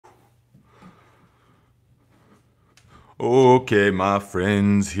Okay, my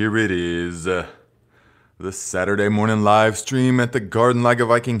friends, here it is. The Saturday morning live stream at the Garden Like a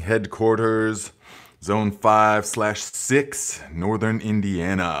Viking headquarters, Zone 5/6, Northern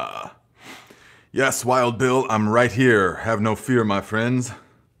Indiana. Yes, Wild Bill, I'm right here. Have no fear, my friends.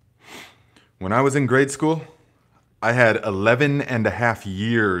 When I was in grade school, I had 11 and a half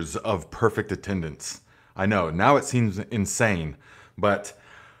years of perfect attendance. I know, now it seems insane, but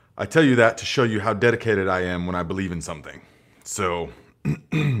I tell you that to show you how dedicated I am when I believe in something. So,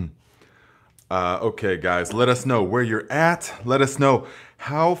 okay, guys, let us know where you're at. Let us know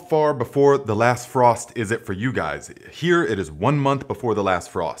how far before the last frost is it for you guys. Here, it is 1 month before the last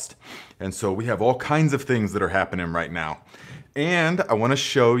frost. And so we have all kinds of things that are happening right now. And I want to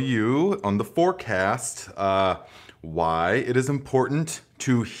show you on the forecast why it is important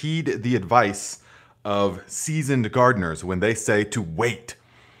to heed the advice of seasoned gardeners when they say to wait.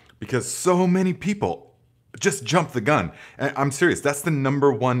 Because so many people just jump the gun. And I'm serious, that's the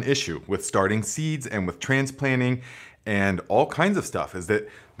 #1 issue with starting seeds and with transplanting and all kinds of stuff, is that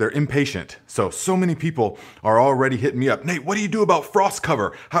they're impatient. So many people are already hitting me up. Nate, what do you do about frost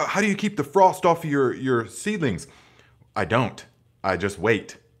cover? How do you keep the frost off of your seedlings? I don't. I just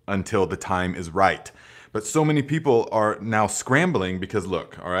wait until the time is right. But so many people are now scrambling because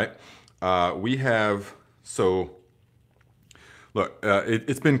look, all right, we have, look,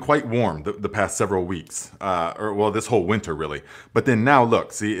 it's been quite warm the past several weeks, or well, this whole winter really. But then now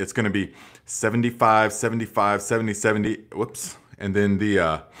look, see, it's gonna be 75, 75, 70, 70, whoops. And then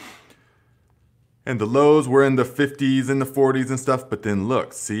and the lows were in the 50s and the 40s and stuff. But then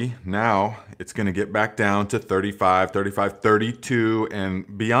look, see, now it's gonna get back down to 35, 35, 32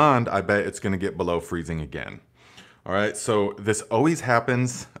 and beyond. I bet it's gonna get below freezing again. All right, so this always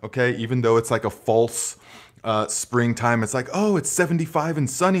happens, okay? Even though it's like a false springtime, it's like, oh, it's 75 and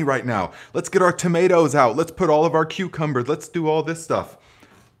sunny right now. Let's get our tomatoes out. Let's put all of our cucumbers. Let's do all this stuff.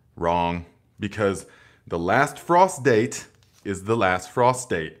 Wrong, because the last frost date is the last frost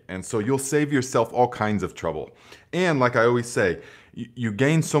date. And so you'll save yourself all kinds of trouble. And like I always say, you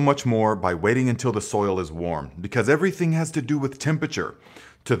gain so much more by waiting until the soil is warm, because everything has to do with temperature.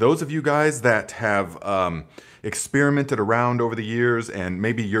 To those of you guys that have experimented around over the years and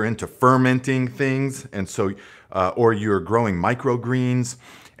maybe you're into fermenting things and so or you're growing microgreens,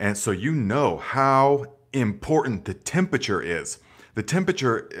 and so you know how important the temperature is. The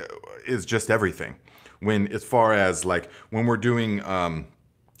temperature is just everything. As far as like when we're doing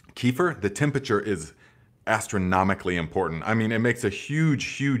kefir, the temperature is astronomically important. I mean, it makes a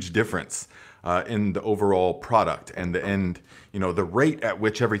huge difference in the overall product and the rate at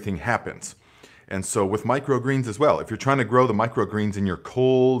which everything happens. And so with microgreens as well, if you're trying to grow the microgreens in your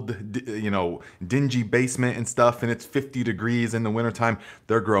cold, dingy basement and stuff, and it's 50 degrees in the wintertime,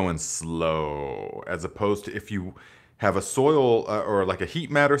 they're growing slow. As opposed to if you have a soil or like a heat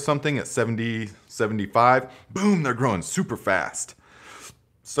mat or something at 70, 75, boom, they're growing super fast.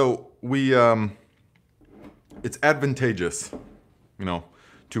 So it's advantageous,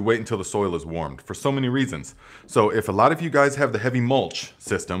 to wait until the soil is warmed for so many reasons. So if a lot of you guys have the heavy mulch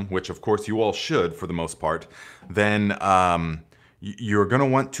system, which of course you all should for the most part, then you're gonna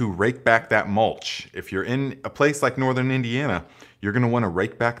want to rake back that mulch. If you're in a place like Northern Indiana, you're gonna wanna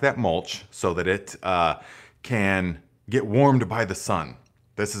rake back that mulch so that it can get warmed by the sun.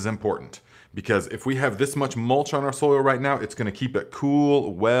 This is important because if we have this much mulch on our soil right now, it's gonna keep it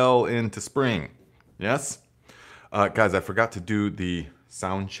cool well into spring. Yes? Guys, I forgot to do the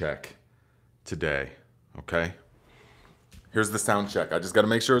sound check today, okay? Here's the sound check. I just gotta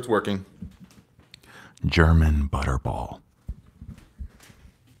make sure it's working. German butterball.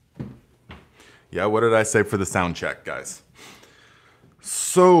 Yeah, what did I say for the sound check, guys?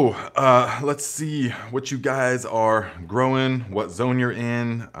 So, let's see what you guys are growing, what zone you're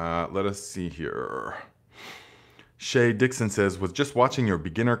in. Let us see here. Shay Dixon says, was just watching your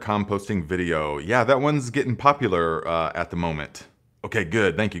beginner composting video. Yeah, that one's getting popular at the moment. Okay,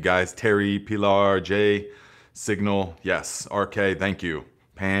 good. Thank you, guys. Terry, Pilar, Jay, Signal. Yes. RK, thank you.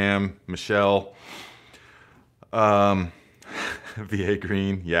 Pam, Michelle. VA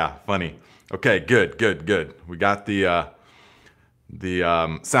Green. Yeah, funny. Okay, good. We got the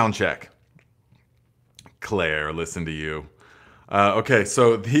sound check. Claire, listen to you. Okay,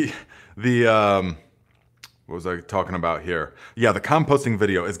 so what was I talking about here? Yeah, the composting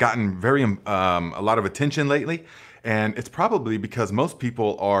video has gotten a lot of attention lately. And it's probably because most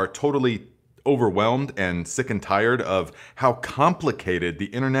people are totally overwhelmed and sick and tired of how complicated the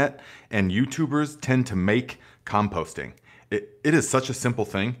internet and YouTubers tend to make composting. It is such a simple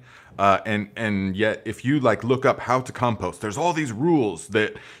thing. And yet, if you like look up how to compost, there's all these rules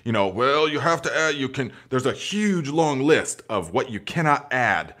that, you know, well, you have to add, there's a huge long list of what you cannot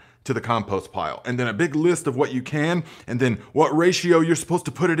add to the compost pile, and then a big list of what you can, and then what ratio you're supposed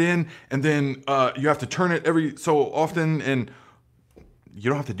to put it in, and then you have to turn it every so often, and you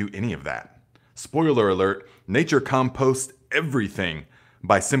don't have to do any of that. Spoiler alert, nature composts everything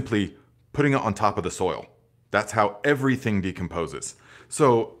by simply putting it on top of the soil. That's how everything decomposes.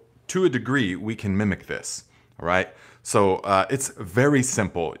 So to a degree, we can mimic this, all right? So it's very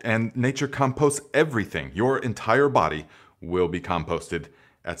simple, and nature composts everything. Your entire body will be composted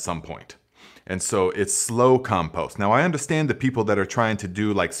at some point. And so it's slow compost. Now, I understand the people that are trying to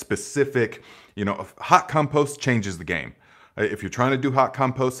do like specific, you know, hot compost changes the game. If you're trying to do hot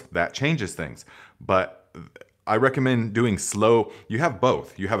compost, that changes things. But I recommend doing slow. You have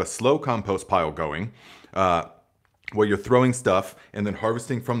both. You have a slow compost pile going, where you're throwing stuff and then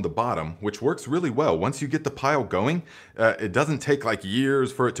harvesting from the bottom, which works really well. Once you get the pile going, it doesn't take like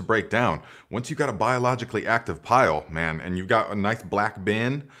years for it to break down. Once you got a biologically active pile, man, and you've got a nice black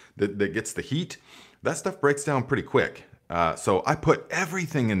bin that gets the heat, that stuff breaks down pretty quick. So I put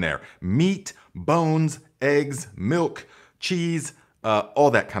everything in there: meat, bones, eggs, milk, cheese, all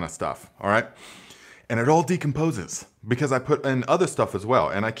that kind of stuff, all right? And it all decomposes because I put in other stuff as well.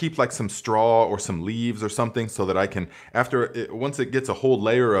 And I keep like some straw or some leaves or something so that I can, once it gets a whole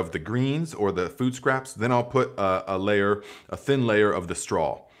layer of the greens or the food scraps, then I'll put a thin layer of the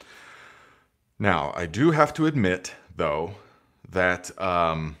straw. Now, I do have to admit, though, that,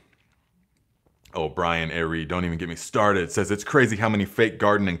 oh, Brian Airy, don't even get me started, says it's crazy how many fake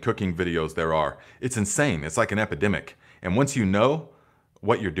garden and cooking videos there are. It's insane. It's like an epidemic. And once you know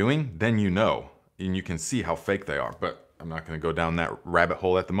what you're doing, then you know. And you can see how fake they are, but I'm not going to go down that rabbit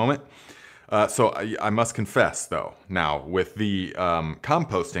hole at the moment. So I must confess, though, now with the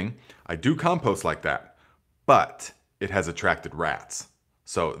composting, I do compost like that, but it has attracted rats.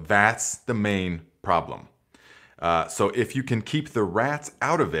 So that's the main problem. So if you can keep the rats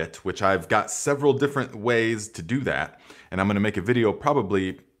out of it, which I've got several different ways to do that, and I'm going to make a video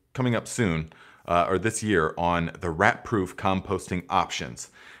probably coming up soon, or this year, on the rat-proof composting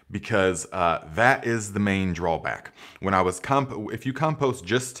options. Because that is the main drawback. When I was if you compost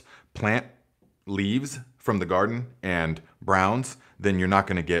just plant leaves from the garden and browns, then you're not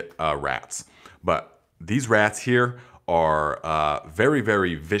going to get rats. But these rats here are very,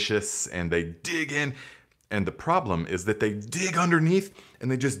 very vicious, and they dig in. And the problem is that they dig underneath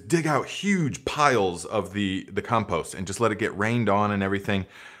and they just dig out huge piles of the compost and just let it get rained on and everything.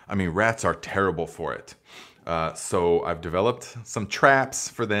 I mean, rats are terrible for it. So I've developed some traps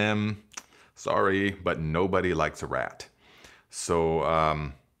for them. Sorry, but nobody likes a rat. So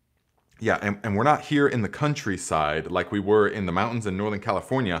yeah, and we're not here in the countryside like we were in the mountains in Northern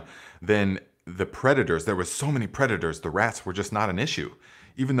California. Then the predators, there were so many predators, the rats were just not an issue.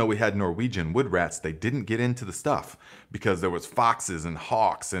 Even though we had Norwegian wood rats, they didn't get into the stuff because there was foxes and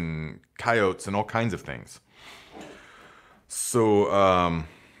hawks and coyotes and all kinds of things. So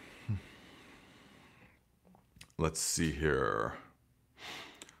let's see here.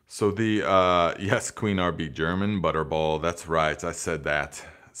 So yes, Queen RB German Butterball. That's right. I said that.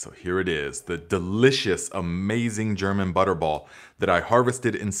 So here it is. The delicious, amazing German Butterball that I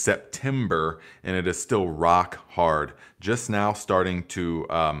harvested in September, and it is still rock hard. Just now starting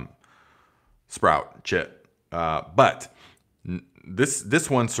to sprout, chit. But this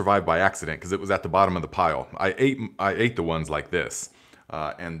one survived by accident because it was at the bottom of the pile. I ate the ones like this.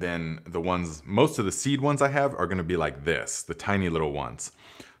 And then most of the seed ones I have are going to be like this, the tiny little ones.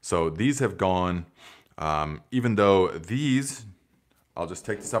 So these have gone, even though these, I'll just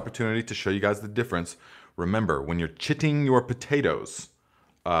take this opportunity to show you guys the difference. Remember, when you're chitting your potatoes,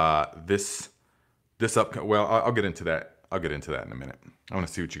 well, I'll get into that. I'll get into that in a minute. I want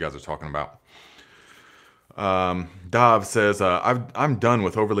to see what you guys are talking about. Dav says, I'm done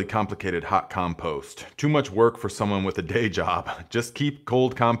with overly complicated hot compost. Too much work for someone with a day job. Just keep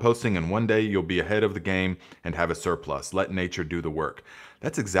cold composting and one day you'll be ahead of the game and have a surplus. Let nature do the work.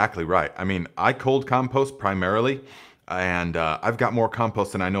 That's exactly right. I mean, I cold compost primarily, and I've got more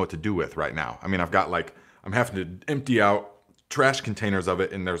compost than I know what to do with right now. I mean, I'm having to empty out trash containers of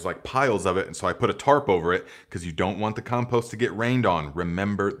it, and there's like piles of it, and so I put a tarp over it because you don't want the compost to get rained on.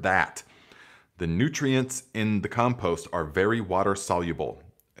 Remember that. The nutrients in the compost are very water soluble,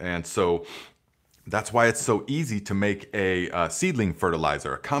 and so that's why it's so easy to make a seedling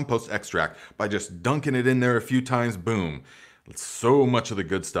fertilizer, a compost extract, by just dunking it in there a few times, boom. So much of the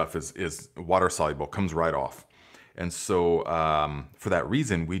good stuff is water soluble, comes right off. And so for that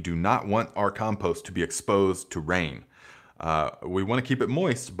reason, we do not want our compost to be exposed to rain. We want to keep it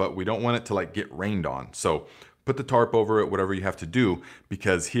moist, but we don't want it to like get rained on. So put the tarp over it, whatever you have to do,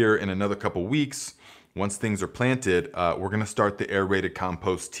 because here in another couple weeks, once things are planted, we're going to start the aerated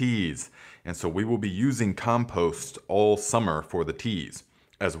compost teas. And so we will be using compost all summer for the teas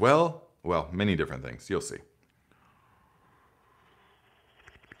as well. Well, many different things. You'll see.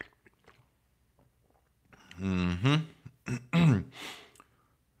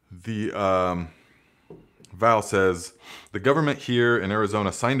 The Val says, the government here in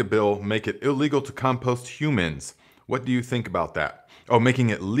Arizona signed a bill, make it illegal to compost humans. What do you think about that? Oh,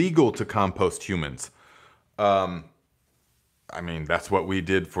 making it legal to compost humans. I mean, that's what we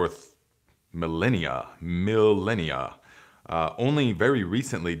did for millennia. Only very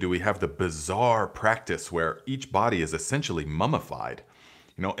recently do we have the bizarre practice where each body is essentially mummified.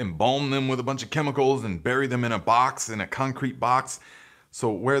 You know, embalm them with a bunch of chemicals and bury them in a box, in a concrete box.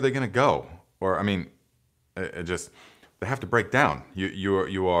 So where are they going to go? Or, I mean, they have to break down.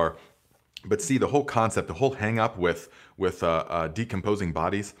 You are, but see, the whole concept, the whole hang up with decomposing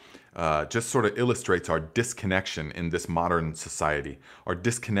bodies just sort of illustrates our disconnection in this modern society, our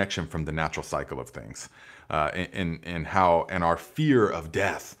disconnection from the natural cycle of things, and our fear of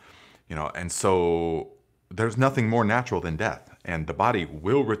death, you know. And so there's nothing more natural than death, and the body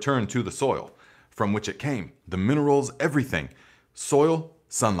will return to the soil from which it came, the minerals, everything. Soil,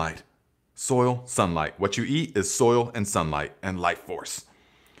 sunlight. Soil, sunlight. What you eat is soil and sunlight and life force.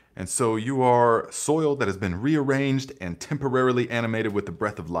 And so you are soil that has been rearranged and temporarily animated with the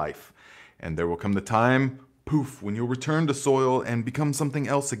breath of life. And there will come the time, poof, when you'll return to soil and become something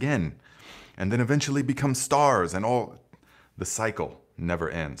else again. And then eventually become stars, and all the cycle never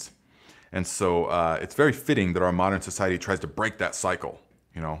ends. And so it's very fitting that our modern society tries to break that cycle,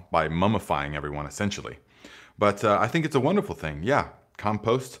 you know, by mummifying everyone essentially. But I think it's a wonderful thing. Yeah,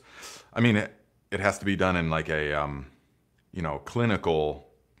 compost. I mean, it has to be done in like a, you know, clinical,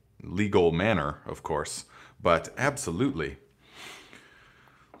 legal manner, of course. But absolutely.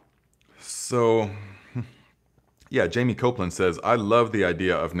 So, yeah, Jamie Copeland says, I love the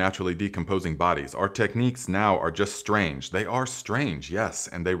idea of naturally decomposing bodies. Our techniques now are just strange. They are strange, yes,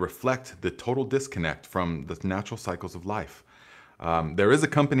 and they reflect the total disconnect from the natural cycles of life. There is a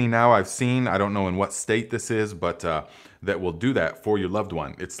company now I've seen, I don't know in what state this is, but that will do that for your loved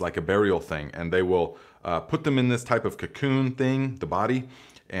one. It's like a burial thing, and they will put them in this type of cocoon thing, the body,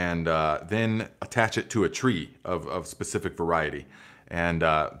 and then attach it to a tree of specific variety. And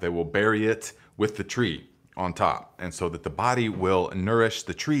they will bury it with the tree on top, and so that the body will nourish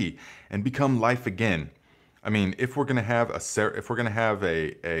the tree and become life again. I mean, if we're gonna have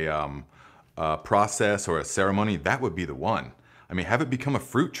a process or a ceremony, that would be the one. I mean, have it become a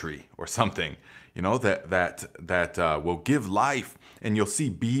fruit tree or something, you know, that will give life, and you'll see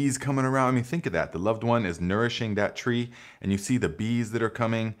bees coming around. I mean, think of that. The loved one is nourishing that tree, and you see the bees that are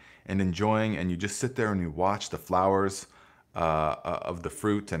coming and enjoying, and you just sit there and you watch the flowers of the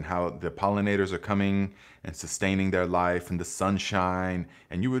fruit and how the pollinators are coming and sustaining their life, and the sunshine,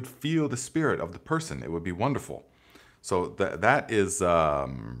 and you would feel the spirit of the person. It would be wonderful. So that is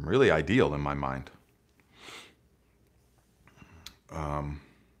really ideal in my mind.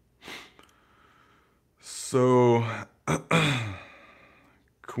 So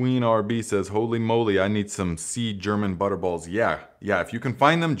Queen RB says, holy moly, I need some seed German butterballs. Yeah, if you can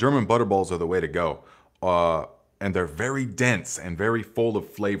find them, German butterballs are the way to go. And they're very dense and very full of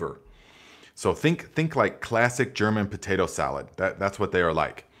flavor. So think like classic German potato salad. That's what they are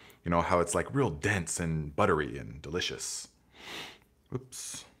like. You know, how it's like real dense and buttery and delicious.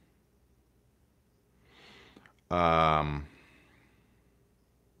 Oops.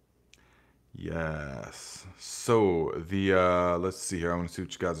 Yes. So let's see here. I want to see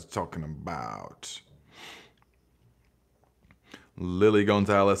what you guys are talking about. Lily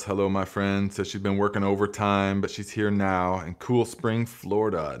Gonzalez, hello, my friend. Says she's been working overtime, but she's here now in Cool Spring,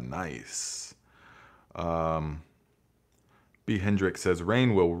 Florida. Nice. B. Hendricks says,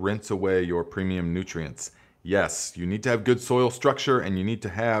 rain will rinse away your premium nutrients. Yes, you need to have good soil structure, and you need to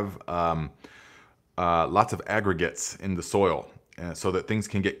have lots of aggregates in the soil so that things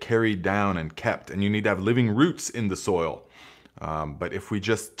can get carried down and kept. And you need to have living roots in the soil. But if we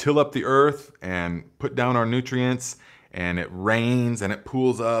just till up the earth and put down our nutrients, and it rains and it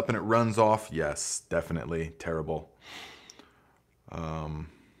pools up and it runs off, yes, definitely terrible.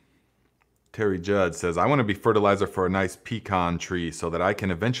 Terry Judd says, I want to be fertilizer for a nice pecan tree so that I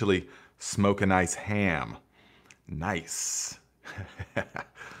can eventually smoke a nice ham. Nice.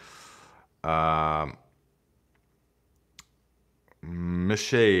 Miss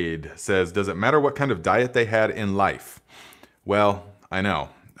Shade says, does it matter what kind of diet they had in life? Well, I know.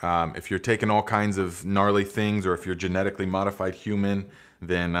 If you're taking all kinds of gnarly things, or if you're genetically modified human,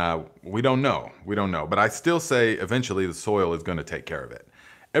 then we don't know. We don't know. But I still say eventually the soil is going to take care of it.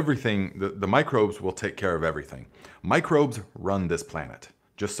 Everything, the microbes will take care of everything. Microbes run this planet,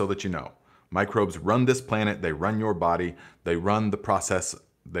 just so that you know. Microbes run this planet. They run your body. They run the process.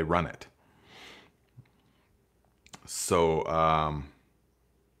 They run it. So,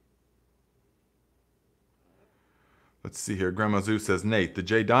 let's see here. Grandma Zoo says, Nate, the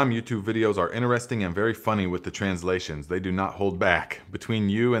J-Dom YouTube videos are interesting and very funny with the translations. They do not hold back. Between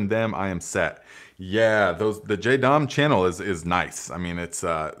you and them, I am set. Yeah, the J-Dom channel is nice. I mean, it's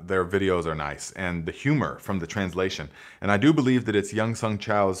their videos are nice. And the humor from the translation. And I do believe that it's Young Sung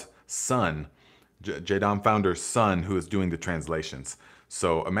Chao's son, J-Dom founder's son, who is doing the translations.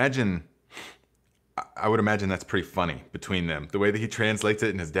 So imagine... I would imagine that's pretty funny between them. The way that he translates it,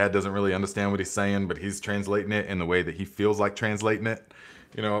 and his dad doesn't really understand what he's saying, but he's translating it in the way that he feels like translating it.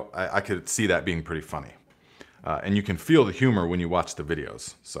 You know, I could see that being pretty funny. And you can feel the humor when you watch the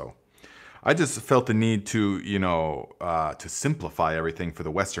videos. So I just felt the need to, you know, to simplify everything for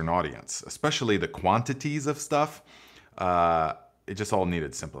the Western audience, especially the quantities of stuff. It just all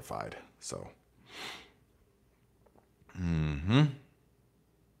needed simplified. So.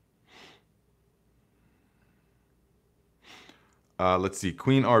 Let's see.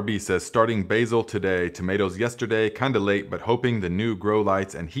 Queen RB says, starting basil today, tomatoes yesterday, kind of late, but hoping the new grow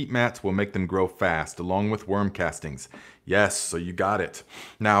lights and heat mats will make them grow fast, along with worm castings. Yes, so you got it.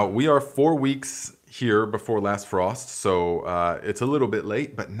 Now, we are 4 weeks here before last frost, so it's a little bit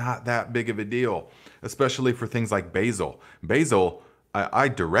late, but not that big of a deal, especially for things like basil. Basil, I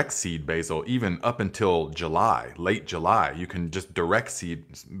direct seed basil even up until July, late July. You can just direct seed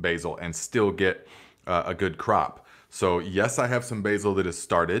basil and still get a good crop. So yes, I have some basil that has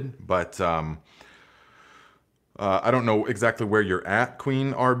started, but I don't know exactly where you're at,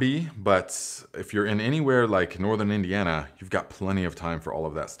 Queen RB, but if you're in anywhere like northern Indiana, you've got plenty of time for all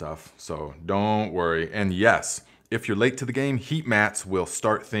of that stuff. So don't worry. And yes, if you're late to the game, heat mats will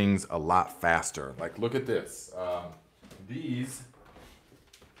start things a lot faster. Like, look at this. These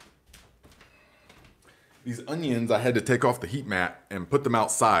onions, I had to take off the heat mat and put them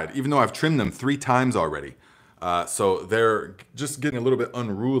outside, even though I've trimmed them 3 times already. So they're just getting a little bit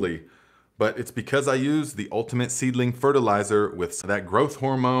unruly, but it's because I use the ultimate seedling fertilizer with that growth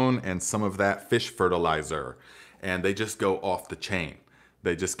hormone and some of that fish fertilizer, and they just go off the chain.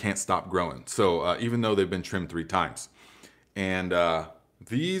 They just can't stop growing. So even though they've been trimmed 3 times. And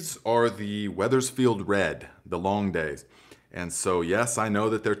these are the Weathersfield Red, the long days. And so, yes, I know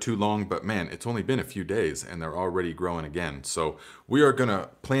that they're too long, but man, it's only been a few days and they're already growing again. So we are gonna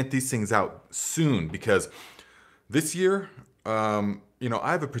plant these things out soon, because this year, you know,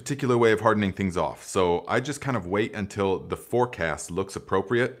 I have a particular way of hardening things off. So I just kind of wait until the forecast looks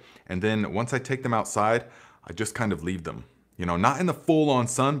appropriate. And then once I take them outside, I just kind of leave them. You know, not in the full-on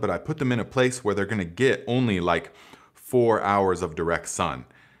sun, but I put them in a place where they're going to get only like 4 hours of direct sun.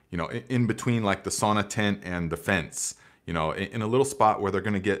 You know, in between like the sauna tent and the fence. You know, in a little spot where they're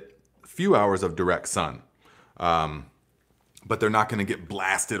going to get a few hours of direct sun. But they're not going to get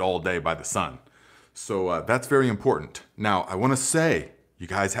blasted all day by the sun. So that's very important. Now, I want to say, you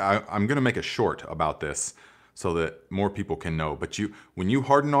guys, I'm going to make a short about this so that more people can know. But when you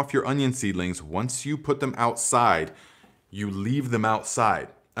harden off your onion seedlings, once you put them outside, you leave them outside.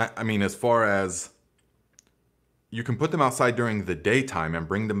 I mean, as far as you can put them outside during the daytime and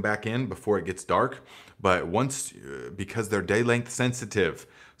bring them back in before it gets dark. But once, because they're day length sensitive,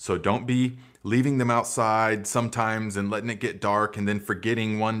 so don't be leaving them outside sometimes and letting it get dark and then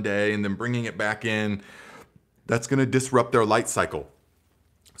forgetting one day and then bringing it back in. That's going to disrupt their light cycle.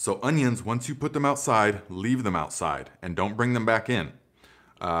 So onions, once you put them outside, leave them outside and don't bring them back in.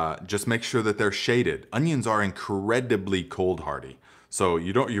 Just make sure that they're shaded. Onions are incredibly cold hardy. So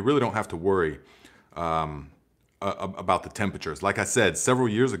you really don't have to worry about the temperatures. Like I said, several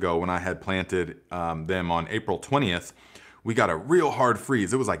years ago when I had planted them on April 20th, we got a real hard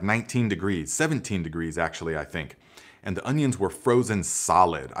freeze. It was like 19 degrees, 17 degrees actually, I think. And the onions were frozen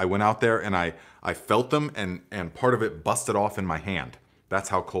solid. I went out there and I felt them and part of it busted off in my hand. That's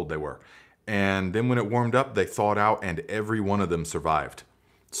how cold they were. And then when it warmed up, they thawed out and every one of them survived.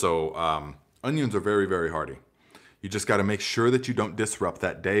 So onions are very, very hardy. You just got to make sure that you don't disrupt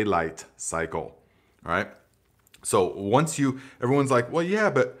that daylight cycle, all right? So once everyone's like, well, yeah,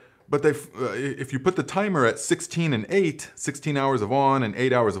 but if you put the timer at 16 and 8, 16 hours of on and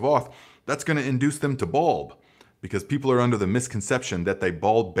 8 hours of off, that's going to induce them to bulb, because people are under the misconception that they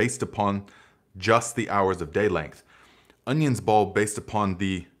bulb based upon just the hours of day length. Onions bulb based upon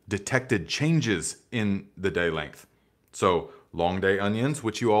the detected changes in the day length. So Long day onions,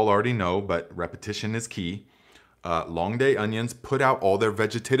 which you all already know, but repetition is key. Long day onions put out all their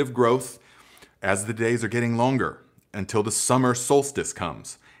vegetative growth as the days are getting longer until the summer solstice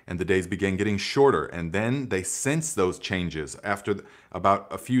comes and the days begin getting shorter. And then they sense those changes. After about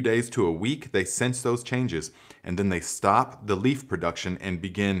a few days to a week, they sense those changes. And then they stop the leaf production and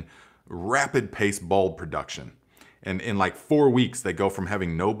begin rapid pace bulb production. And in like 4 weeks, they go from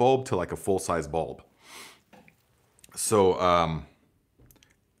having no bulb to like a full-size bulb. So,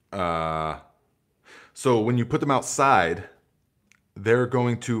 so when you put them outside, they're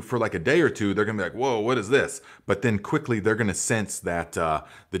going to, for like a day or two, they're going to be like, whoa, what is this? But then quickly they're going to sense that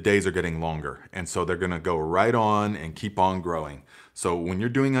the days are getting longer. And so they're going to go right on and keep on growing. So when you're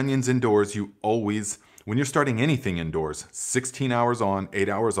doing onions indoors, you always, when you're starting anything indoors, 16 hours on, 8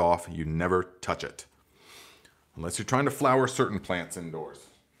 hours off, you never touch it. Unless you're trying to flower certain plants indoors.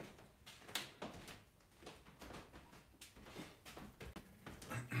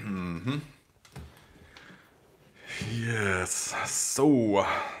 Yes, so,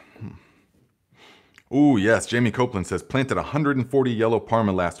 oh yes, Jamie Copeland says, planted 140 yellow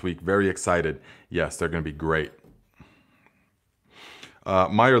parma last week, very excited. Yes, they're going to be great.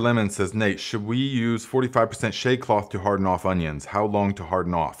 Meyer Lemon says, Nate, should we use 45% shade cloth to harden off onions? How long to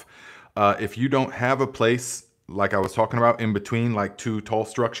harden off? If you don't have a place, like I was talking about, in between like two tall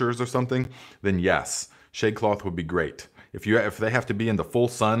structures or something, then yes, shade cloth would be great. If they have to be in the full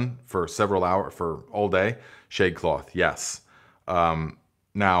sun for several hours, for all day, shade cloth, yes.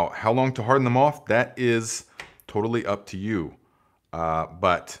 Now, how long to harden them off? That is totally up to you.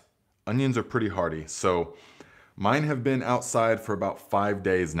 But onions are pretty hardy. So mine have been outside for about 5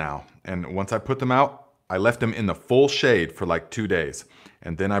 days now. And once I put them out, I left them in the full shade for like 2 days.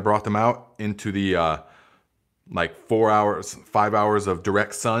 And then I brought them out into the like 4 hours, 5 hours of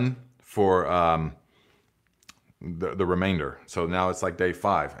direct sun for the remainder. So now it's like day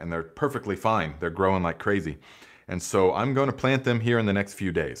 5 and they're perfectly fine. They're growing like crazy. And so I'm going to plant them here in the next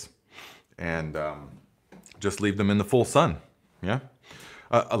few days and just leave them in the full sun. Yeah.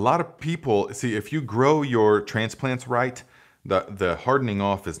 A lot of people, see, if you grow your transplants right, the hardening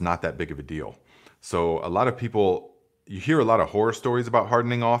off is not that big of a deal. So a lot of people, you hear a lot of horror stories about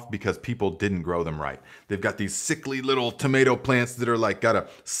hardening off because people didn't grow them right. They've got these sickly little tomato plants that are like got a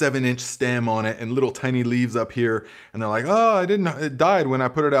 7-inch stem on it and little tiny leaves up here. And they're like, oh, it died when I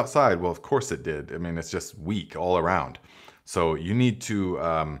put it outside. Well, of course it did. I mean, it's just weak all around. So you need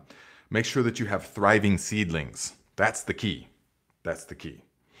to make sure that you have thriving seedlings. That's the key. That's the key.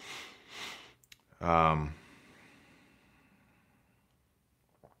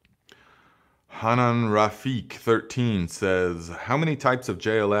 Hanan Rafik 13 says, how many types of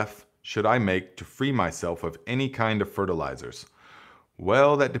JLF should I make to free myself of any kind of fertilizers?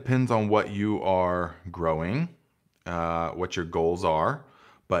 Well, that depends on what you are growing, what your goals are,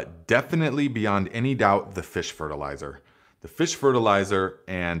 but definitely beyond any doubt, the fish fertilizer. The fish fertilizer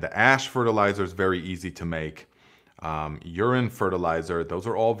and the ash fertilizer is very easy to make. Urine fertilizer, those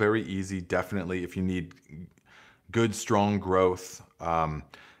are all very easy, definitely, if you need good, strong growth.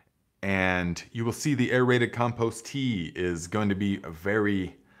 And you will see the aerated compost tea is going to be a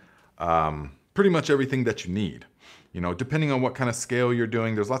very, pretty much everything that you need. You know, depending on what kind of scale you're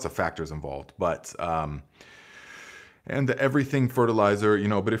doing, there's lots of factors involved. But and the everything fertilizer, you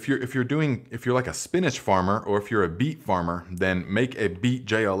know. But if you're like a spinach farmer or if you're a beet farmer, then make a beet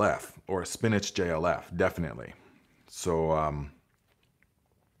JLF or a spinach JLF, definitely. So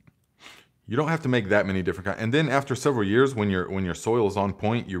you don't have to make that many different kinds. And then after several years, when your soil is on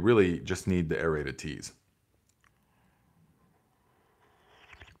point, you really just need the aerated teas.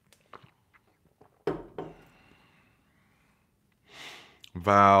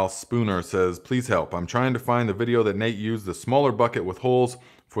 Val Spooner says, please help. I'm trying to find the video that Nate used the smaller bucket with holes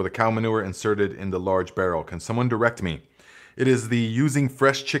for the cow manure inserted in the large barrel. Can someone direct me? It is the using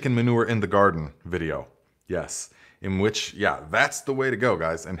fresh chicken manure in the garden video. Yes. In which, yeah, that's the way to go,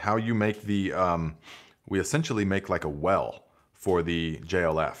 guys. And how you make the, we essentially make like a well for the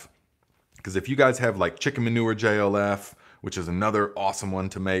JLF. Because if you guys have like chicken manure JLF, which is another awesome one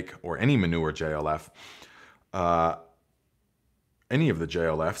to make, or any manure JLF, any of the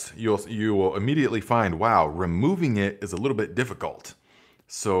JLFs, you will immediately find, wow, removing it is a little bit difficult.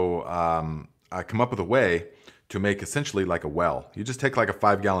 So I come up with a way to make essentially like a well. You just take like a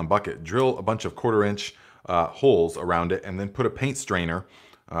 5-gallon bucket, drill a bunch of 1/4-inch holes around it, and then put a paint strainer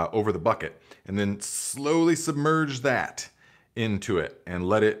over the bucket, and then slowly submerge that into it and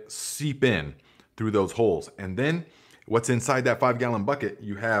let it seep in through those holes. And then what's inside that 5-gallon bucket,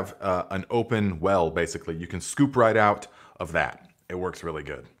 you have an open well, basically. You can scoop right out of that. It works really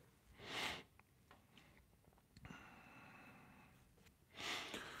good.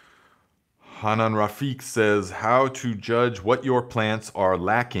 Hanan Rafiq says, how to judge what your plants are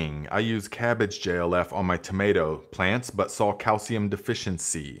lacking. I use cabbage JLF on my tomato plants, but saw calcium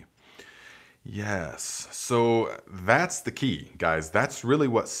deficiency. Yes, so that's the key, guys. That's really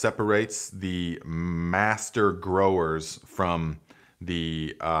what separates the master growers from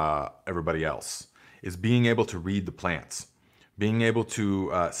the everybody else, is being able to read the plants, being able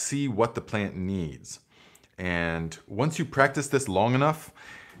to see what the plant needs. And once you practice this long enough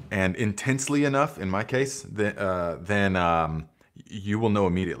and intensely enough, in my case, then you will know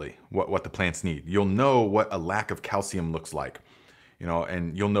immediately what the plants need. You'll know what a lack of calcium looks like.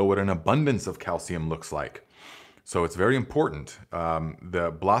 And you'll know what an abundance of calcium looks like. So it's very important.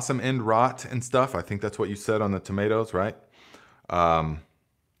 The blossom end rot and stuff, I think that's what you said on the tomatoes, right?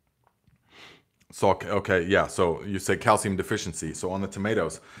 Okay, yeah, so you said calcium deficiency. So on the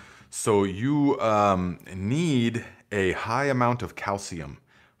tomatoes, so you need a high amount of calcium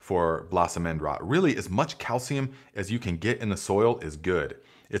for blossom end rot. Really, as much calcium as you can get in the soil is good.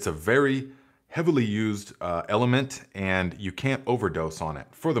 It's a very heavily used element, and you can't overdose on it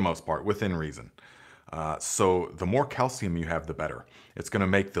for the most part, within reason. So the more calcium you have, the better. It's going to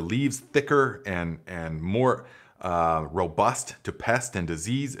make the leaves thicker and more robust to pest and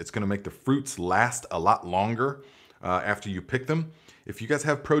disease. It's going to make the fruits last a lot longer after you pick them. If you guys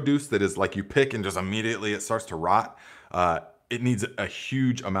have produce that is like you pick and just immediately it starts to rot, it needs a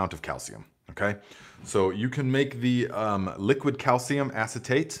huge amount of calcium. Okay, so you can make the liquid calcium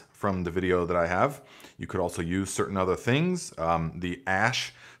acetate from the video that I have. You could also use certain other things. The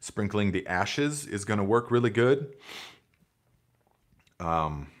ash, sprinkling the ashes is going to work really good.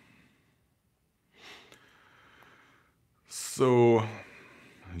 So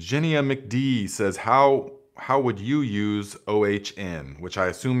Genia McD says, how would you use OHN? Which I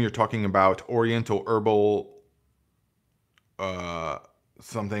assume you're talking about Oriental Herbal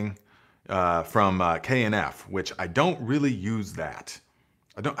something. From KNF, which I don't really use that.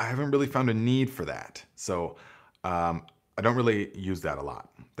 I haven't really found a need for that. So I don't really use that a lot.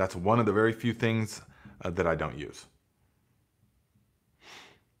 That's one of the very few things that I don't use.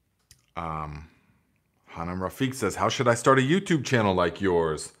 Hanam Rafiq says, how should I start a YouTube channel like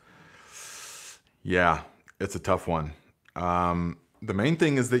yours? Yeah, it's a tough one. The main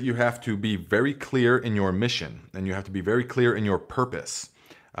thing is that you have to be very clear in your mission, and you have to be very clear in your purpose.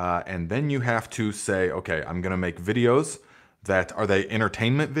 And then you have to say, okay, I'm going to make videos that, are they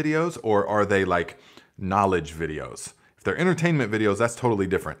entertainment videos or are they like knowledge videos? If they're entertainment videos, that's totally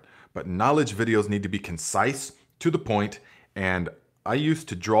different. But knowledge videos need to be concise, to the point, and I used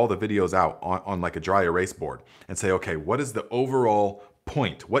to draw the videos out on like a dry erase board and say, okay, what is the overall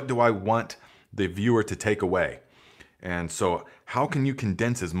point? What do I want the viewer to take away? And so how can you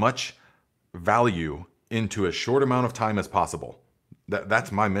condense as much value into a short amount of time as possible?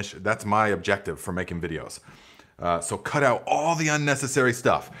 That's my mission. That's my objective for making videos. So cut out all the unnecessary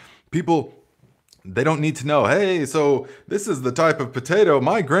stuff. People, they don't need to know, hey, so this is the type of potato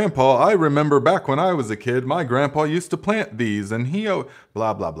my grandpa, I remember back when I was a kid, my grandpa used to plant these and he,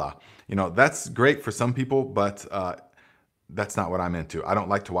 blah, blah, blah. That's great for some people, but that's not what I'm into. I don't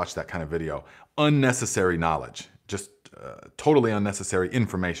like to watch that kind of video. Unnecessary knowledge, just totally unnecessary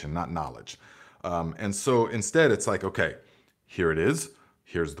information, not knowledge. And so instead it's like, okay, here it is,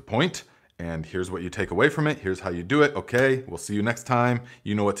 here's the point, and here's what you take away from it, here's how you do it, okay, we'll see you next time,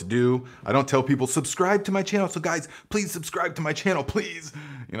 you know what to do. I don't tell people, subscribe to my channel, so guys, please subscribe to my channel, please.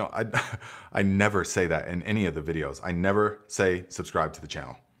 I never say that in any of the videos. I never say subscribe to the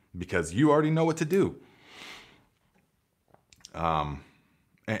channel, because you already know what to do. And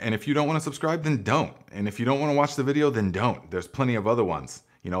if you don't want to subscribe, then don't. And if you don't want to watch the video, then don't. There's plenty of other ones.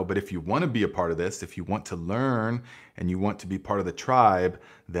 But if you want to be a part of this, if you want to learn and you want to be part of the tribe,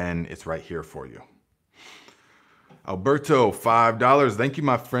 then it's right here for you. Alberto, $5. Thank you,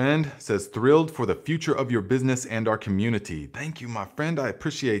 my friend. Says, thrilled for the future of your business and our community. Thank you, my friend. I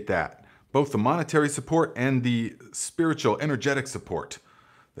appreciate that. Both the monetary support and the spiritual, energetic support.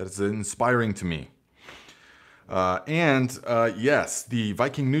 That is inspiring to me. Yes, the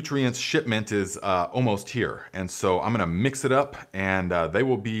Viking Nutrients shipment is almost here. And so I'm going to mix it up and they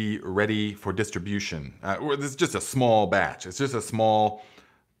will be ready for distribution. This is just a small batch. It's just a small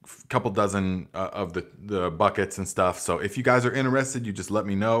couple dozen of the buckets and stuff. So if you guys are interested, you just let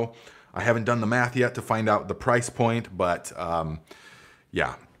me know. I haven't done the math yet to find out the price point, but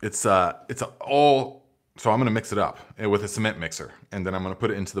yeah, it's all... So I'm going to mix it up with a cement mixer, and then I'm going to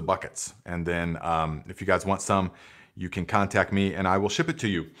put it into the buckets. And then if you guys want some, you can contact me and I will ship it to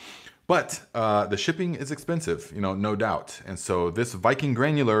you. But the shipping is expensive, no doubt. And so this Viking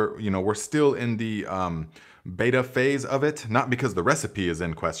granular, we're still in the beta phase of it, not because the recipe is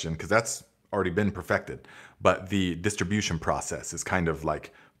in question, because that's already been perfected. But the distribution process is kind of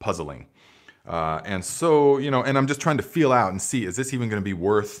like puzzling. And so, and I'm just trying to feel out and see, is this even going to be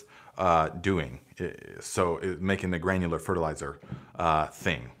worth doing? Making the granular fertilizer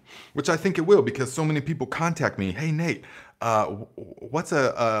thing, which I think it will, because so many people contact me, hey, Nate, what's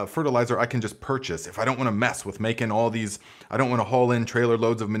a fertilizer I can just purchase if I don't want to mess with making all these, I don't want to haul in trailer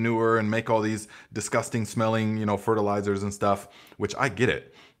loads of manure and make all these disgusting smelling, fertilizers and stuff, which I get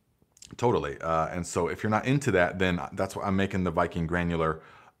it. Totally. And so if you're not into that, then that's what I'm making the Viking granular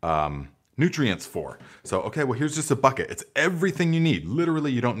nutrients for. So, okay, well, here's just a bucket. It's everything you need.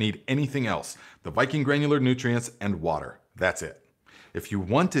 Literally, you don't need anything else. The Viking granular nutrients and water. That's it. If you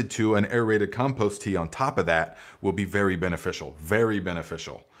wanted to, an aerated compost tea on top of that will be very beneficial. Very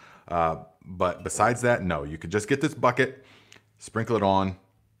beneficial. But besides that, no. You could just get this bucket, sprinkle it on,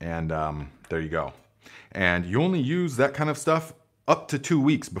 and there you go. And you only use that kind of stuff up to 2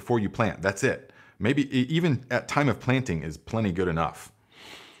 weeks before you plant. That's it. Maybe even at time of planting is plenty good enough.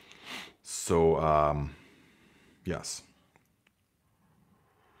 So, yes.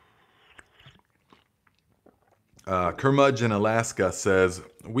 Kermudge in Alaska says,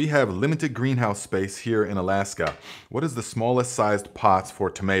 we have limited greenhouse space here in Alaska. What is the smallest sized pots for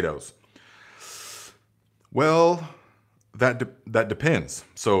tomatoes? Well, that depends.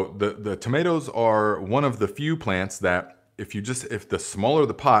 So the tomatoes are one of the few plants that if the smaller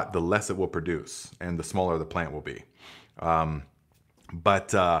the pot, the less it will produce, and the smaller the plant will be.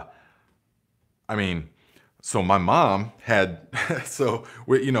 So my mom had, so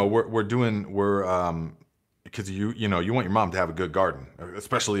because you want your mom to have a good garden,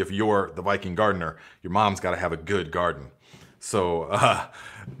 especially if you're the Viking gardener, your mom's got to have a good garden. So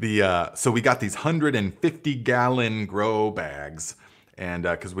so we got these 150-gallon grow bags, and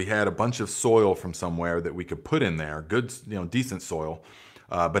because we had a bunch of soil from somewhere that we could put in there, good, decent soil,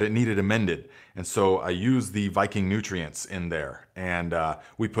 but it needed amended. And so I used the Viking nutrients in there, and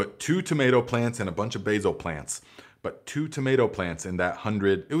we put 2 tomato plants and a bunch of basil plants, but 2 tomato plants in that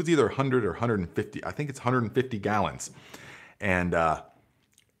 100, it was either 100 or 150, I think it's 150 gallons. And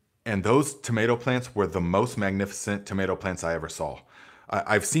those tomato plants were the most magnificent tomato plants I ever saw.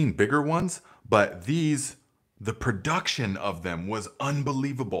 I've seen bigger ones, but the production of them was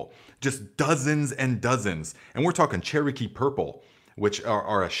unbelievable. Just dozens and dozens. And we're talking Cherokee Purple, which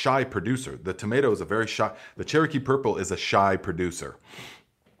are a shy producer. The tomato is the Cherokee Purple is a shy producer.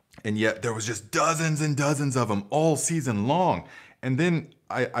 And yet there was just dozens and dozens of them all season long. And then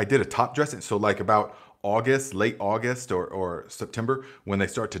I did a top dressing. So like about August, late August or September, when they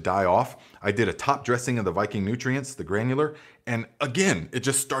start to die off, I did a top dressing of the Viking nutrients, the granular. And again, it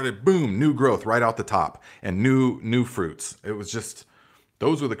just started, boom, new growth right out the top and new fruits. It was just,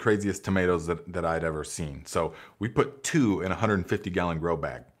 those were the craziest tomatoes that I'd ever seen. So we put 2 in a 150-gallon grow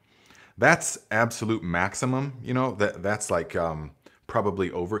bag. That's absolute maximum. That's like probably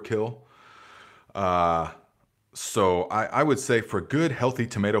overkill. So I would say for good, healthy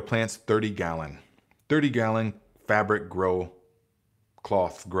tomato plants, 30-gallon fabric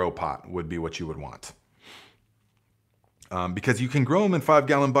cloth grow pot would be what you would want. Because you can grow them in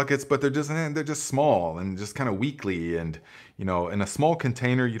 5-gallon buckets, but they're just small and just kind of weakly. And, in a small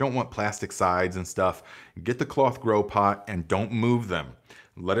container, you don't want plastic sides and stuff. Get the cloth grow pot and don't move them.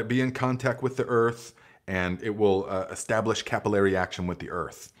 Let it be in contact with the earth, and it will establish capillary action with the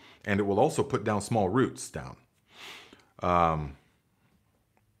earth. And it will also put down small roots down.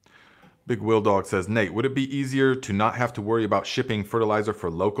 Big Will Dog says, Nate, would it be easier to not have to worry about shipping fertilizer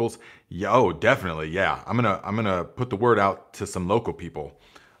for locals? Yeah, oh, definitely. Yeah, I'm gonna put the word out to some local people.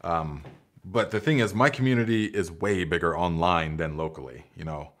 But the thing is, my community is way bigger online than locally,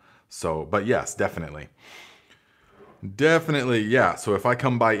 So, but yes, definitely. Definitely, yeah. So if I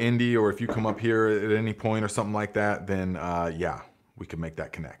come by Indy, or if you come up here at any point or something like that, then yeah, we can make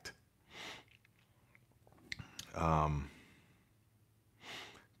that connect.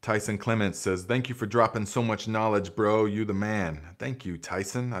 Tyson Clements says, thank you for dropping so much knowledge, bro. You the man. Thank you,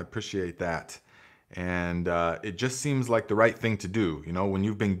 Tyson. I appreciate that. And it just seems like the right thing to do. When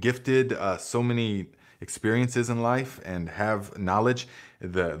you've been gifted so many experiences in life and have knowledge,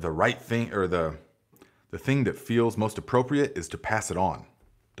 the right thing, or the thing that feels most appropriate, is to pass it on,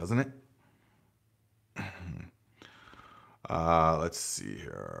 doesn't it? Let's see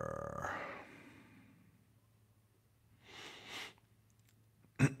here.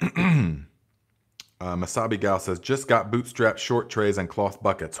 Masabi Gal says, just got bootstrap short trays and cloth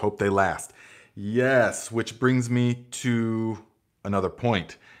buckets. Hope they last. Yes, which brings me to another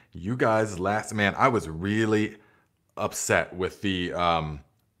point. You guys man, I was really upset with the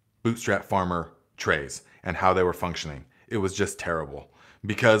bootstrap farmer trays and how they were functioning. It was just terrible,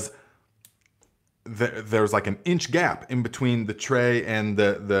 because there's like an inch gap in between the tray and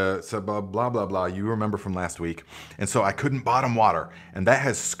so blah, blah, blah, blah. You remember from last week. And so I couldn't bottom water. And that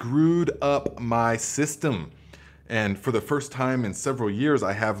has screwed up my system. And for the first time in several years,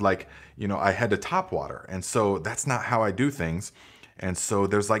 I have like, I had to top water. And so that's not how I do things. And so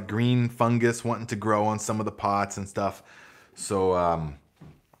there's like green fungus wanting to grow on some of the pots and stuff. So,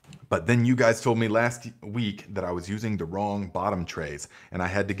 but then you guys told me last week that I was using the wrong bottom trays and I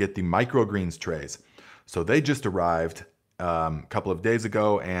had to get the microgreens trays. So they just arrived a couple of days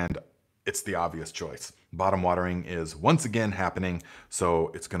ago and it's the obvious choice. Bottom watering is once again happening,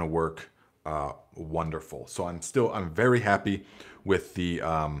 so it's gonna work wonderful. So I'm very happy with the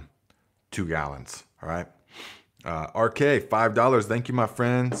 2 gallons, all right? RK, $5, thank you, my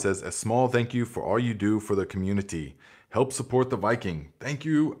friend, says a small thank you for all you do for the community. Help support the Viking. Thank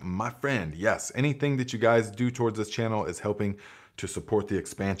you, my friend. Yes, anything that you guys do towards this channel is helping to support the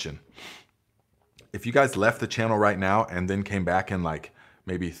expansion. If you guys left the channel right now and then came back in like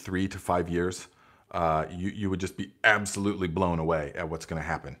maybe 3 to 5 years, you would just be absolutely blown away at what's going to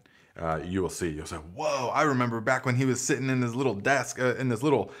happen. You will see. You'll say, whoa, I remember back when he was sitting in his little desk, in this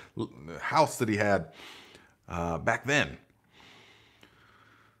little house that he had back then.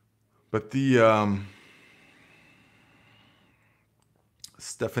 But the...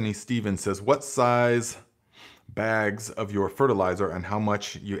 Stephanie Stevens says, what size bags of your fertilizer and how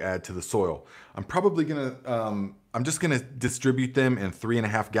much you add to the soil? I'm probably gonna, I'm just gonna distribute them in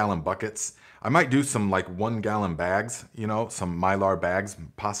 3.5 gallon buckets. I might do some like 1 gallon bags, some Mylar bags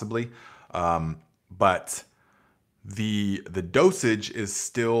possibly. But the dosage is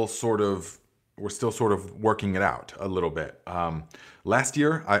still we're still sort of working it out a little bit. Last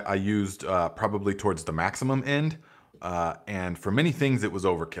year I used probably towards the maximum end. And for many things, it was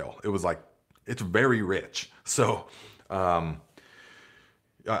overkill. It was like, it's very rich. So I'll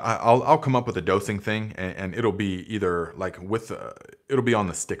come up with a dosing thing and it'll be either like it'll be on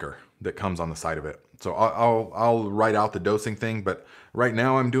the sticker that comes on the side of it. So I'll write out the dosing thing, but right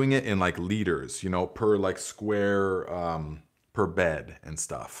now I'm doing it in like liters, per like square, per bed and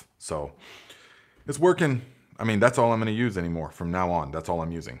stuff. So it's working. I mean, that's all I'm going to use anymore from now on. That's all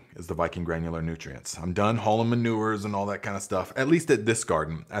I'm using is the Viking granular nutrients. I'm done hauling manures and all that kind of stuff, at least at this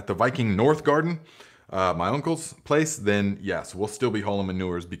garden. At the Viking North garden, my uncle's place, then yes, we'll still be hauling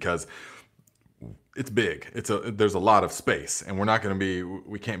manures because it's big. There's a lot of space and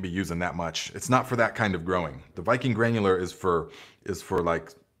we can't be using that much. It's not for that kind of growing. The Viking granular is for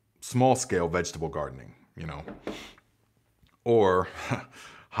like small scale vegetable gardening, or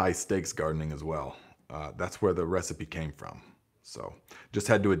high stakes gardening as well. That's where the recipe came from. So just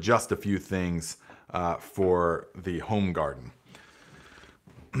had to adjust a few things for the home garden.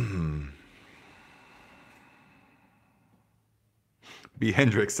 B.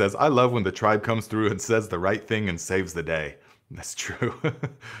 Hendricks says, I love when the tribe comes through and says the right thing and saves the day. That's true.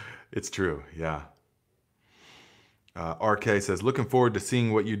 It's true, yeah. RK says, looking forward to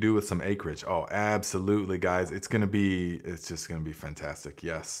seeing what you do with some acreage. Oh, absolutely, guys. It's just going to be fantastic.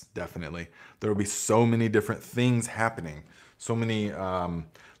 Yes, definitely. There will be so many different things happening. So many,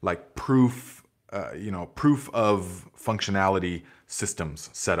 like proof of functionality systems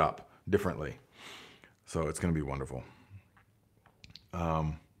set up differently. So it's going to be wonderful.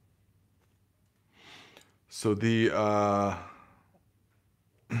 So the,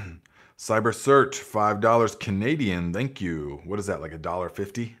 Cyber Search, $5 Canadian. Thank you. What is that, like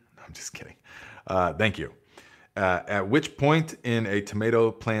 $1.50? I'm just kidding. Thank you. At which point in a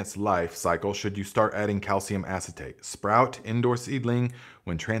tomato plant's life cycle should you start adding calcium acetate? Sprout, indoor seedling,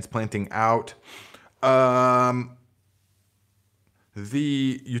 when transplanting out.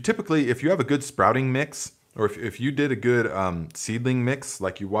 You typically, if you have a good sprouting mix, or if you did a good seedling mix,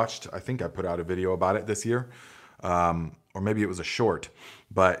 like you watched, I think I put out a video about it this year, or maybe it was a short.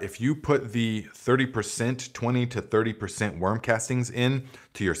 But if you put the 30%, 20 to 30% worm castings in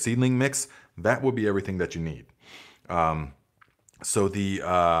to your seedling mix, that will be everything that you need. So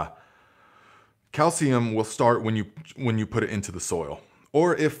the calcium will start when you put it into the soil.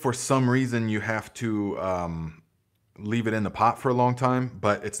 Or if for some reason you have to leave it in the pot for a long time,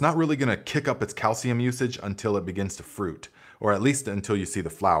 but it's not really going to kick up its calcium usage until it begins to fruit, or at least until you see the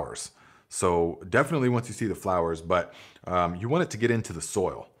flowers. So definitely once you see the flowers, but you want it to get into the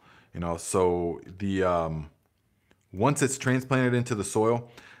soil, so the once it's transplanted into the soil,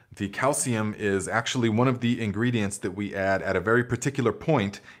 the calcium is actually one of the ingredients that we add at a very particular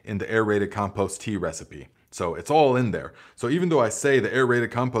point in the aerated compost tea recipe. So it's all in there. So even though I say the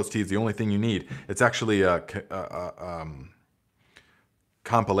aerated compost tea is the only thing you need, it's actually a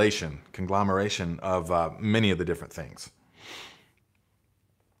conglomeration of many of the different things.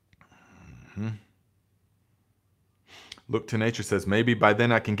 Look to Nature says, maybe by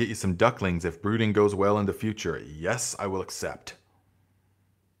then I can get you some ducklings if brooding goes well in the future. Yes, I will accept.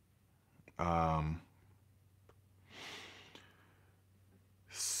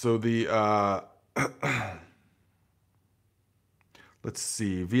 So the, let's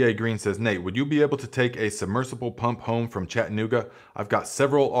see, VA Green says, Nate, would you be able to take a submersible pump home from Chattanooga? I've got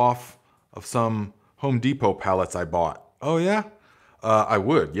several off of some Home Depot pallets I bought. Oh yeah? I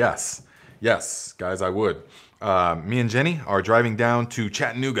would, yes. Yes, guys, I would. Me and Jenny are driving down to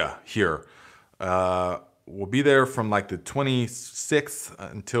Chattanooga here. We'll be there from like the 26th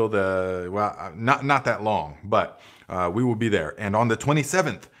until the, well, not that long, but we will be there. And on the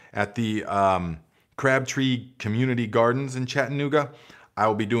 27th at the Crabtree Community Gardens in Chattanooga, I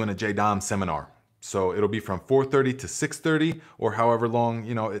will be doing a JDOM seminar. So it'll be from 4:30 to 6:30 or however long,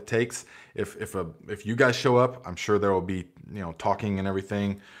 you know, it takes. If you guys show up, I'm sure there will be, you know, talking and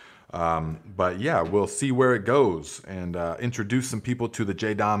everything. But yeah, we'll see where it goes and introduce some people to the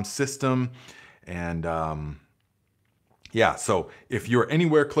JDOM system. And yeah, so if you're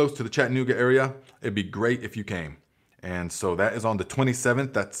anywhere close to the Chattanooga area, it'd be great if you came. And so that is on the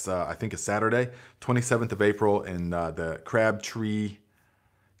 27th. That's, I think, a Saturday, 27th of April in the Crabtree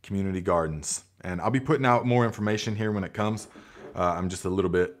Community Gardens. And I'll be putting out more information here when it comes. I'm just a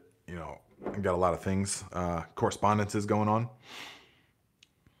little bit, you know, I've got a lot of things, correspondences going on.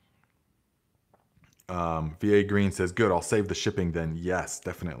 VA Green says, good, I'll save the shipping then. Yes,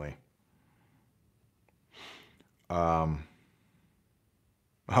 definitely. Oh,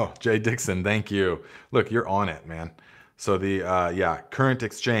 Jay Dixon, thank you. Look, you're on it, man. So the, yeah, current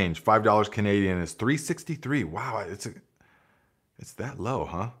exchange, $5 Canadian is $3.63. Wow, it's that low,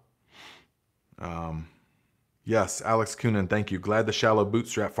 huh? Yes, Alex Coonan, thank you. Glad the shallow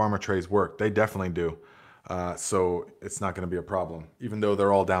bootstrap farmer trays work. They definitely do. So it's not going to be a problem. Even though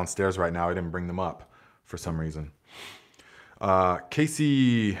they're all downstairs right now, I didn't bring them up for some reason.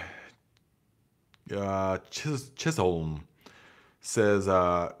 Casey Chisholm says,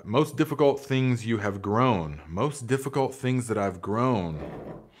 most difficult things you have grown. Most difficult things that I've grown.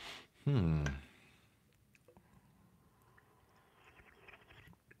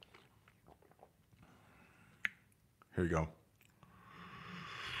 Here you go.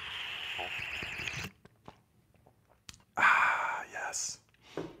 Ah, yes.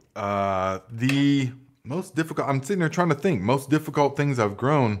 The most difficult, I'm sitting there trying to think, most difficult things I've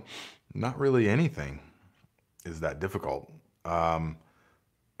grown, not really anything is that difficult. I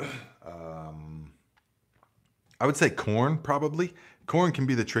would say corn, probably. Corn can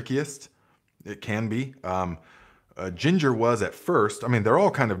be the trickiest. It can be. Ginger was at first. I mean, they're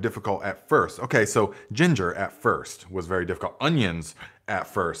all kind of difficult at first. Okay, so ginger at first was very difficult. Onions at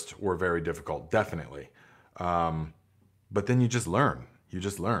first were very difficult, definitely. But then you just learn. You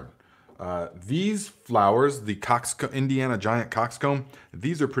just learn. These flowers, the Indiana giant coxcomb,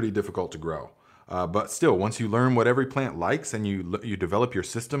 these are pretty difficult to grow. But still, once you learn what every plant likes and you develop your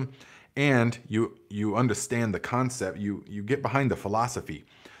system and you understand the concept, you get behind the philosophy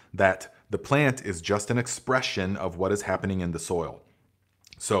that the plant is just an expression of what is happening in the soil.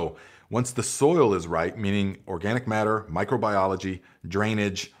 So once the soil is right, meaning organic matter, microbiology,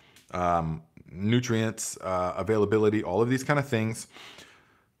 drainage, nutrients, availability, all of these kind of things,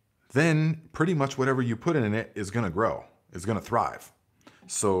 then pretty much whatever you put in it is going to grow, is going to thrive.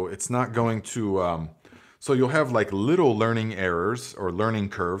 So it's not going to, so you'll have like little learning errors or learning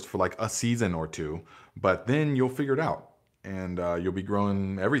curves for like a season or two, but then you'll figure it out and you'll be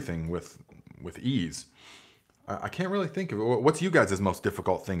growing everything with ease. I can't really think of it. What's you guys' most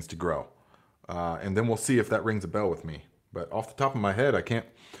difficult things to grow? And then we'll see if that rings a bell with me. But off the top of my head, I can't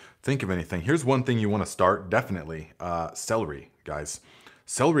think of anything. Here's one thing you want to start, definitely, celery, guys.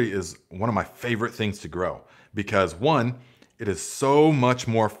 Celery is one of my favorite things to grow because one, it is so much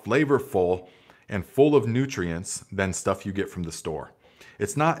more flavorful and full of nutrients than stuff you get from the store.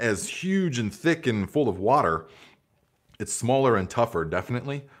 It's not as huge and thick and full of water. It's smaller and tougher,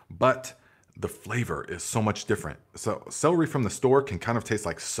 definitely, but the flavor is so much different. So celery from the store can kind of taste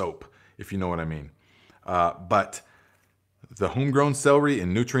like soap, if you know what I mean. But the homegrown celery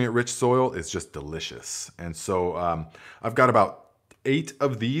in nutrient-rich soil is just delicious. And so I've got about 8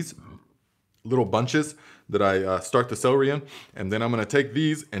 of these little bunches that I start the celery in, and then I'm going to take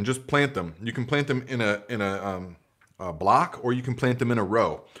these and just plant them. You can plant them in a block, or you can plant them in a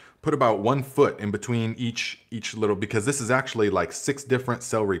row. Put about 1 foot in between each little, because this is actually like 6 different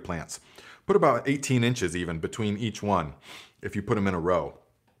celery plants. Put about 18 inches even between each one if you put them in a row.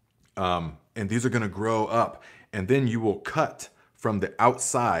 And these are going to grow up, and then you will cut from the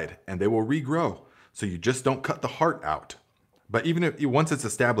outside and they will regrow. So you just don't cut the heart out, But even if once it's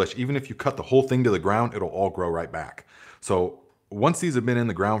established, even if you cut the whole thing to the ground, it'll all grow right back. So once these have been in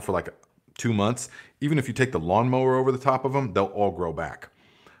the ground for like 2 months, even if you take the lawnmower over the top of them, they'll all grow back.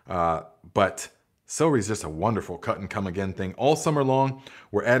 But celery is just a wonderful cut and come again thing. All summer long,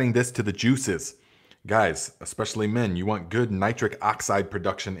 we're adding this to the juices. Guys, especially men, you want good nitric oxide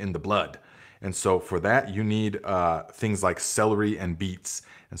production in the blood. And so for that, you need things like celery and beets.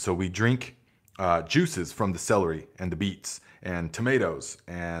 And so we drink juices from the celery and the beets and tomatoes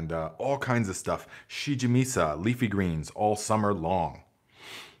and all kinds of stuff. Shijimisa, leafy greens, all summer long.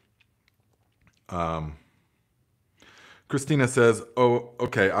 Christina says, oh,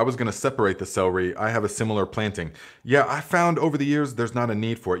 okay, I was going to separate the celery. I have a similar planting. Yeah, I found over the years there's not a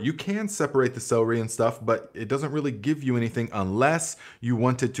need for it. You can separate the celery and stuff, but it doesn't really give you anything unless you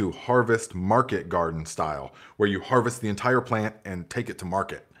wanted to harvest market garden style, where you harvest the entire plant and take it to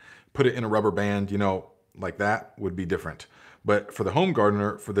market. Put it in a rubber band, you know, like that would be different. But for the home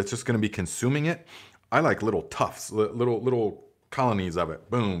gardener, for that's just going to be consuming it, I like little tufts, little colonies of it.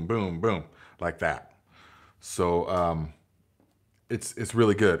 Boom, boom, boom, like that. So, it's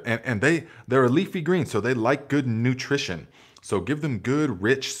really good. And they're a leafy green, so they like good nutrition. So give them good,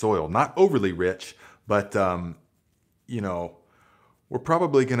 rich soil. Not overly rich, but, you know, we're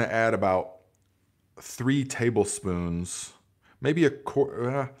probably going to add about 3 tablespoons, maybe a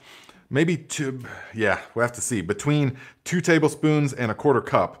quarter, maybe 2. Yeah, we'll have to see. Between 2 tablespoons and a quarter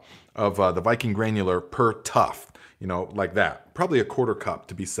cup of the Viking granular per tuft, you know, like that. Probably a quarter cup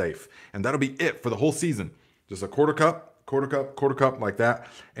to be safe. And that'll be it for the whole season. Just a quarter cup, like that.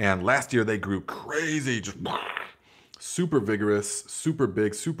 And last year they grew crazy, just super vigorous, super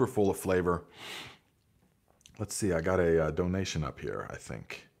big, super full of flavor. Let's see, I got a donation up here, I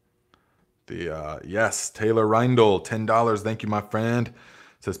think. Yes, Taylor Reindl, $10. Thank you, my friend.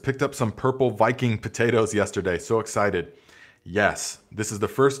 Says, picked up some purple Viking potatoes yesterday. So excited. Yes, this is the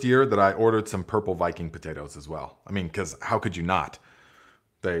first year that I ordered some purple Viking potatoes as well. I mean, because how could you not?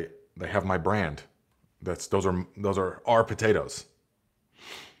 They have my brand. Those are our potatoes.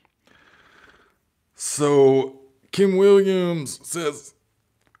 So Kim Williams says,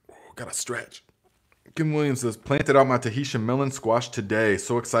 oh, gotta stretch. Kim Williams says, planted out my Tahitian melon squash today.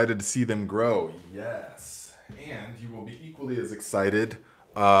 So excited to see them grow. Yes, and you will be equally as excited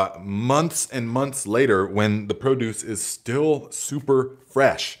months and months later when the produce is still super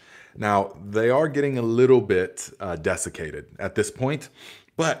fresh. Now they are getting a little bit desiccated at this point,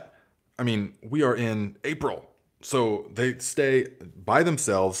 but I mean, we are in April, so they stay by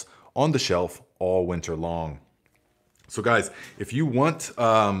themselves on the shelf all winter long. So guys, if you want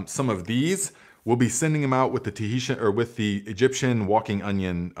some of these, we'll be sending them out with the Tahitian or with the Egyptian walking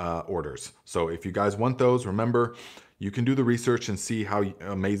onion orders. So if you guys want those, remember, you can do the research and see how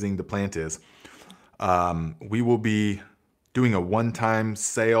amazing the plant is. We will be doing a one-time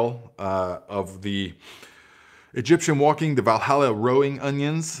sale of the Egyptian walking, the Valhalla rowing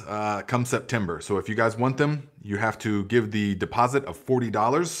onions come September. So if you guys want them, you have to give the deposit of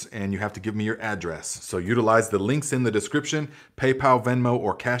 $40 and you have to give me your address. So utilize the links in the description. PayPal, Venmo,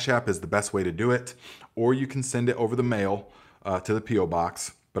 or CashApp is the best way to do it. Or you can send it over the mail to the P.O.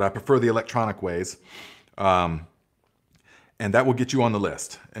 box, but I prefer the electronic ways. And that will get you on the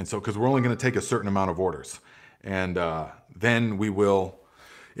list. And so, because we're only going to take a certain amount of orders. And then we will...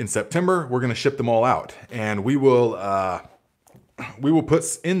 in September, we're going to ship them all out, and we will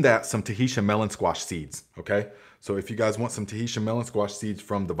put in that some Tahitian melon squash seeds. Okay, so if you guys want some Tahitian melon squash seeds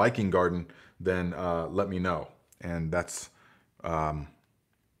from the Viking garden, then let me know, and that's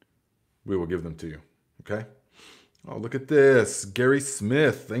we will give them to you. Okay. Oh, look at this, Gary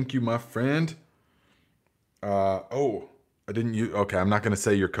Smith. Thank you, my friend. Oh, I didn't use. Okay, I'm not going to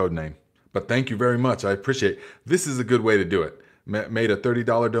say your code name, but thank you very much. I appreciate it. This is a good way to do it. Made a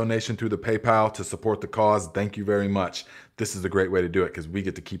 $30 donation through the PayPal to support the cause. Thank you very much. This is a great way to do it because we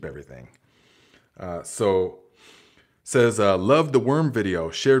get to keep everything. Says, loved the worm video.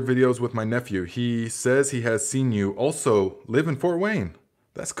 Shared videos with my nephew. He says he has seen you also live in Fort Wayne.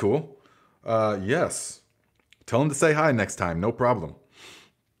 That's cool. Yes. Tell him to say hi next time. No problem.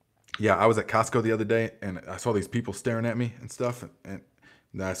 Yeah, I was at Costco the other day and I saw these people staring at me and stuff. And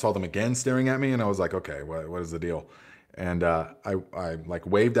then I saw them again staring at me and I was like, okay, what is the deal? And I like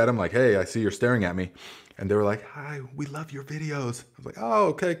waved at them like, hey, I see you're staring at me. And they were like, hi, we love your videos. I was like, oh,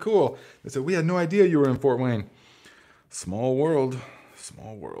 okay, cool. They said, we had no idea you were in Fort Wayne. Small world,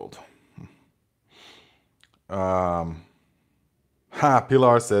 small world. Pilar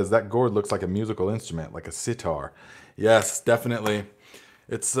says, that gourd looks like a musical instrument, like a sitar. Yes, definitely.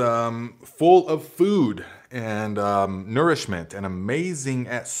 It's full of food and nourishment and amazing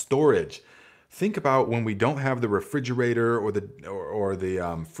at storage. Think about when we don't have the refrigerator or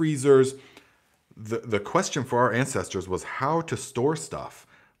the freezers. The question for our ancestors was how to store stuff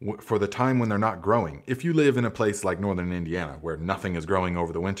for the time when they're not growing. If you live in a place like northern Indiana where nothing is growing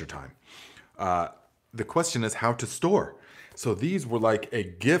over the wintertime, the question is how to store. So these were like a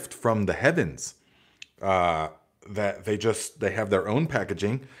gift from the heavens, that they have their own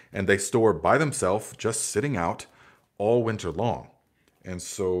packaging and they store by themselves, just sitting out all winter long. And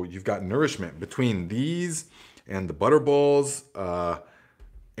so you've got nourishment between these and the butterballs,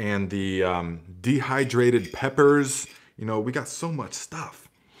 and the dehydrated peppers. You know, we got so much stuff.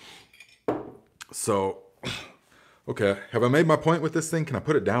 So, okay, have I made my point with this thing? Can I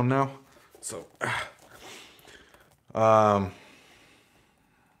put it down now? So,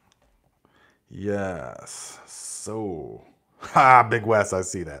 yes. So, Big West, I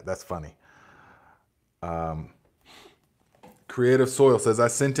see that. That's funny. Creative Soil says, I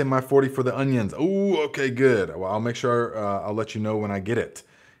sent in my 40 for the onions. Oh, okay, good. Well, I'll make sure I'll let you know when I get it.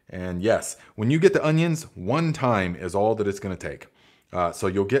 And yes, when you get the onions, one time is all that it's going to take. So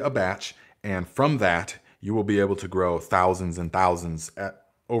you'll get a batch, and from that, you will be able to grow thousands and thousands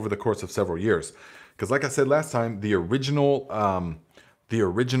over the course of several years. Because like I said last time, the original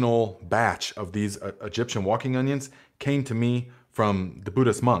batch of these Egyptian walking onions came to me from the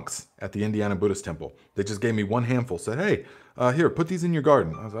Buddhist monks at the Indiana Buddhist temple. They just gave me one handful, said, hey, here, put these in your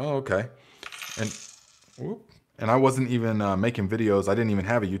garden. I was like, oh, okay. And I wasn't even making videos. I didn't even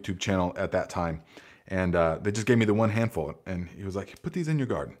have a YouTube channel at that time. And they just gave me the one handful. And he was like, put these in your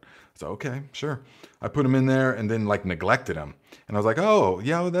garden. So, okay, sure. I put them in there and then like neglected them. And I was like, oh,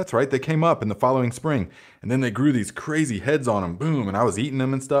 yeah, that's right. They came up in the following spring. And then they grew these crazy heads on them. Boom. And I was eating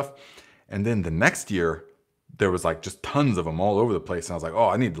them and stuff. And then the next year, there was like just tons of them all over the place. And I was like, oh,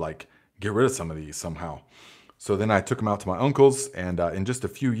 I need to like get rid of some of these somehow. So then I took them out to my uncle's, and in just a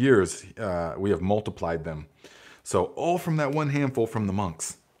few years, we have multiplied them. So all from that one handful from the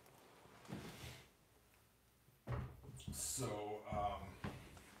monks.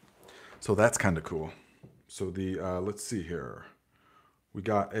 So that's kind of cool. So let's see here. We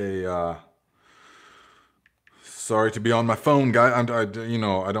got a, sorry to be on my phone, guy. I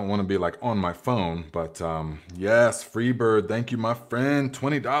don't want to be like on my phone, but yes, Freebird, thank you, my friend.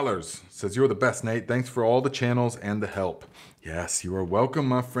 $20 says, you're the best, Nate. Thanks for all the channels and the help. Yes, you are welcome,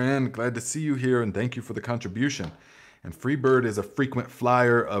 my friend. Glad to see you here, and thank you for the contribution. And Freebird is a frequent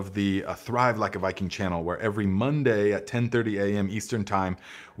flyer of the Thrive Like a Viking channel, where every Monday at 10:30 a.m. Eastern Time,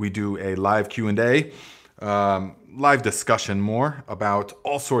 we do a live Q&A, live discussion more about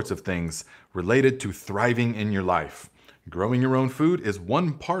all sorts of things related to thriving in your life. Growing your own food is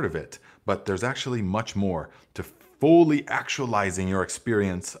one part of it, but there's actually much more to fully actualizing your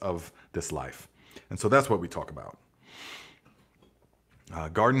experience of this life. And so that's what we talk about.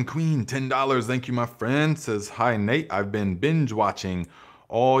 Garden Queen, $10. Thank you, my friend. Says, hi, Nate. I've been binge watching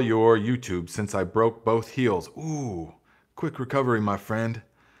all your YouTube since I broke both heels. Ooh, quick recovery, my friend.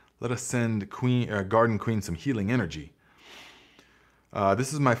 Let us send Garden Queen some healing energy.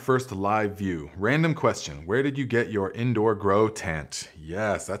 This is my first live view. Random question. Where did you get your indoor grow tent?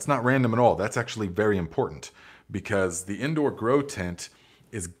 Yes, that's not random at all. That's actually very important, because the indoor grow tent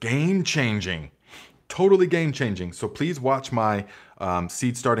is game-changing. Totally game-changing. So please watch my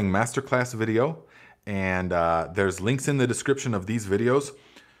seed starting masterclass video, and there's links in the description of these videos,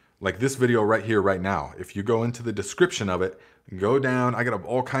 like this video right here, right now. If you go into the description of it, go down. I got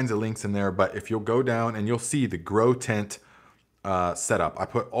all kinds of links in there, but if you'll go down and you'll see the grow tent setup. I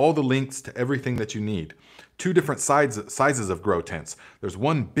put all the links to everything that you need. Two different sizes of grow tents. There's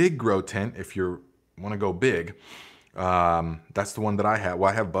one big grow tent if you want to go big. That's the one that I have.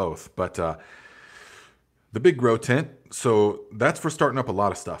 Well, I have both, but the big grow tent, so that's for starting up a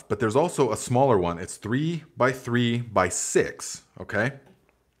lot of stuff. But there's also a smaller one. It's 3 by 3 by 6, okay?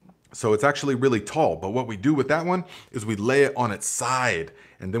 So it's actually really tall. But what we do with that one is we lay it on its side,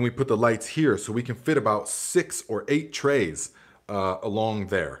 and then we put the lights here so we can fit about 6 or 8 trays along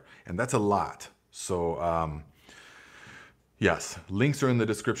there. And that's a lot. So yes, links are in the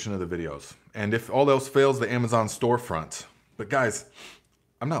description of the videos. And if all else fails, the Amazon storefront. But guys,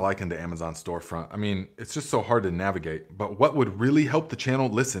 I'm not liking the Amazon storefront. I mean, it's just so hard to navigate. But what would really help the channel,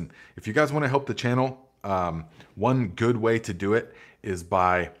 listen, if you guys want to help the channel, one good way to do it is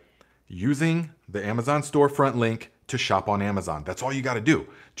by using the Amazon storefront link to shop on Amazon. That's all you got to do.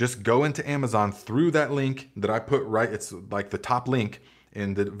 Just go into Amazon through that link that I put right. It's like the top link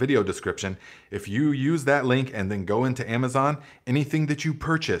in the video description. If you use that link and then go into Amazon, anything that you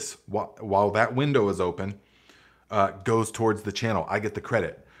purchase while that window is open, goes towards the channel. I get the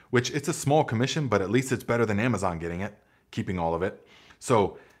credit, which it's a small commission, but at least it's better than Amazon getting it, keeping all of it.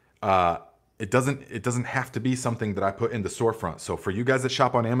 So It doesn't have to be something that I put in the storefront. So for you guys that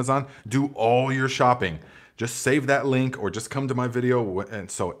shop on Amazon, do all your shopping. Just save that link or just come to my video. And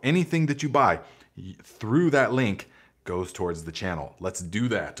so anything that you buy through that link goes towards the channel. Let's do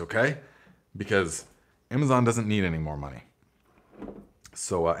that, okay? Because Amazon doesn't need any more money.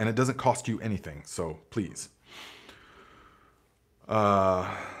 So, and it doesn't cost you anything. So please.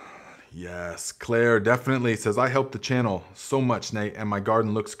 Yes, Claire definitely says, I help the channel so much, Nate, and my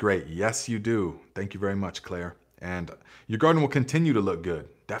garden looks great. Yes, you do. Thank you very much, Claire. And your garden will continue to look good.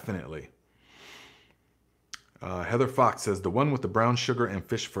 Definitely. Heather Fox says, the one with the brown sugar and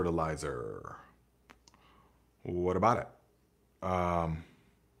fish fertilizer. What about it?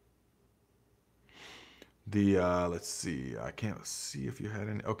 Let's see. I can't see if you had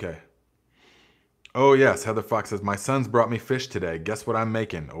any. Okay. Oh, yes. Heather Fox says, my sons brought me fish today. Guess what I'm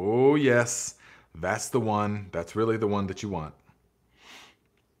making? Oh, yes. That's the one. That's really the one that you want.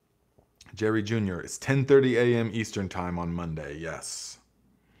 Jerry Jr., it's 10:30 a.m. Eastern time on Monday. Yes.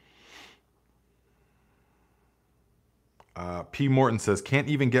 P. Morton says, can't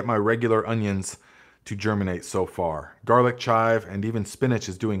even get my regular onions to germinate so far. Garlic, chive, and even spinach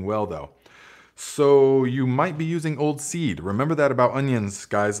is doing well, though. So you might be using old seed. Remember that about onions,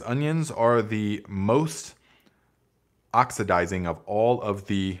 guys. Onions are the most oxidizing of all of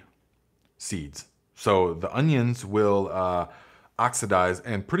the seeds. So the onions will oxidize,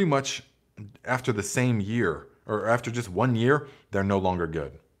 and pretty much after the same year, or after just 1 year, they're no longer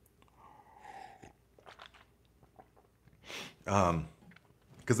good.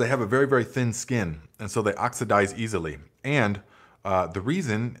 Because they have a very, very thin skin, and so they oxidize easily. And the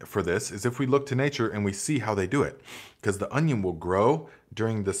reason for this is if we look to nature and we see how they do it. Because the onion will grow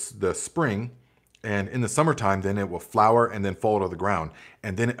during the spring, and in the summertime, then it will flower and then fall to the ground.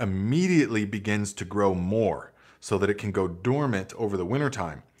 And then it immediately begins to grow more so that it can go dormant over the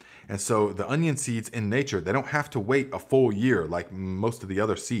wintertime. And so the onion seeds in nature, they don't have to wait a full year like most of the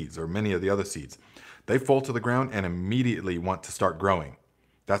other seeds or many of the other seeds. They fall to the ground and immediately want to start growing.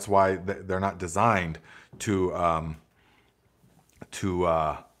 That's why they're not designed to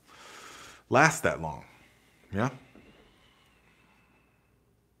last that long. Yeah.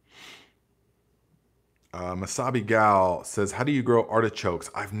 Masabi Gal says, how do you grow artichokes?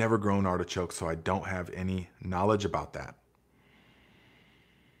 I've never grown artichokes, so I don't have any knowledge about that.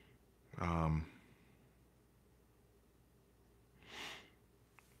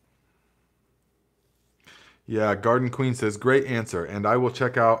 Yeah, Garden Queen says, great answer, and I will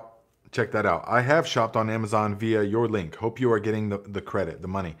check that out. I have shopped on Amazon via your link. Hope you are getting the credit, the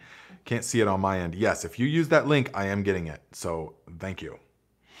money. Can't see it on my end. Yes, if you use that link, I am getting it. So thank you.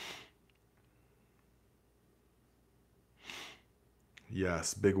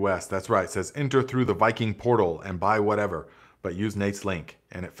 Yes, Big West. That's right. It says enter through the Viking portal and buy whatever, but use Nate's link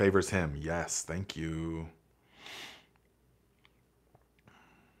and it favors him. Yes, thank you.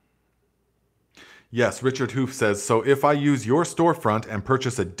 Yes, Richard Hoof says, so if I use your storefront and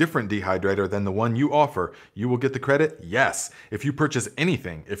purchase a different dehydrator than the one you offer, you will get the credit? Yes. If you purchase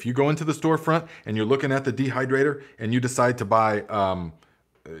anything, if you go into the storefront and you're looking at the dehydrator and you decide to buy,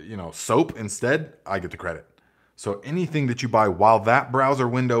 soap instead, I get the credit. So anything that you buy while that browser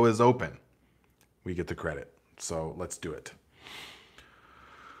window is open, we get the credit. So let's do it.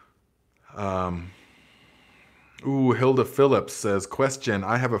 Hilda Phillips says, question,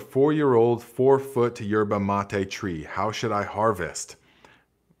 I have a 4-year-old 4-foot yerba mate tree. How should I harvest?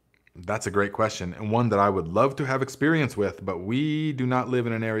 That's a great question, and one that I would love to have experience with, but we do not live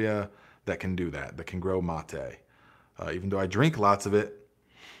in an area that can do that can grow mate. Even though I drink lots of it,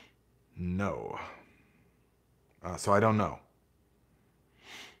 no. So I don't know.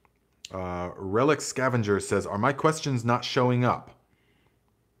 Relic Scavenger says, are my questions not showing up?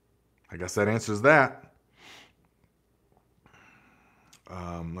 I guess that answers that.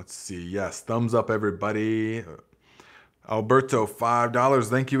 Let's see. Yes, thumbs up, everybody. Alberto, $5.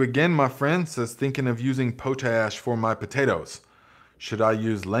 Thank you again, my friend. Says, thinking of using potash for my potatoes. Should I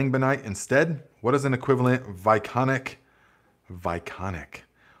use langbonite instead? What is an equivalent Viconic?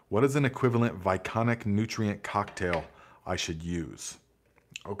 What is an equivalent Viconic nutrient cocktail I should use?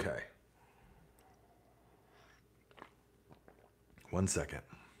 Okay. 1 second.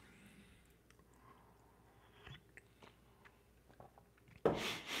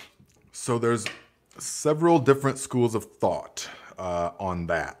 So there's several different schools of thought on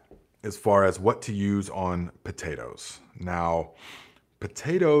that as far as what to use on potatoes. Now,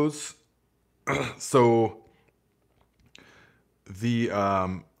 potatoes, so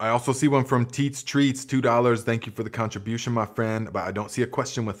I also see one from Teats Treats, $2. Thank you for the contribution, my friend, but I don't see a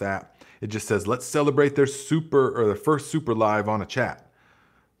question with that. It just says, let's celebrate their first super live on a chat.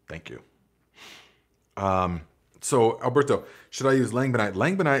 Thank you. So Alberto, should I use Langbonite?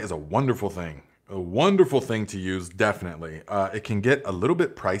 Langbonite is a wonderful thing. A wonderful thing to use, definitely. It can get a little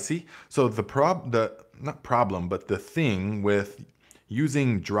bit pricey. So not problem, but the thing with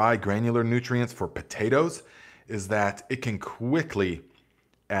using dry granular nutrients for potatoes is that it can quickly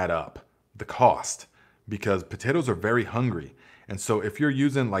add up the cost because potatoes are very hungry. And so if you're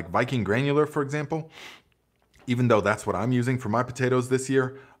using like Viking granular, for example, even though that's what I'm using for my potatoes this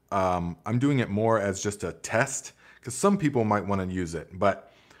year, I'm doing it more as just a test because some people might want to use it,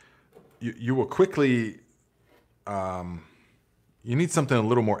 but you will quickly, you need something a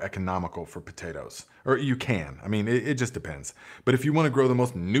little more economical for potatoes, or you can. I mean, it just depends. But if you want to grow the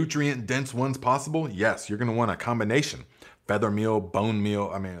most nutrient dense ones possible, yes, you're going to want a combination. Feather meal, bone meal,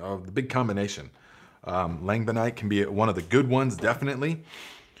 I mean, the big combination. Langbonite can be one of the good ones, definitely.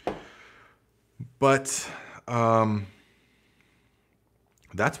 But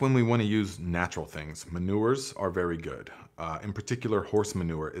that's when we want to use natural things. Manures are very good. In particular, horse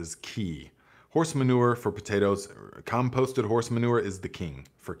manure is key. Horse manure for potatoes, composted horse manure is the king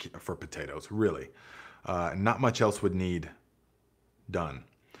for potatoes, really. Not much else would need done.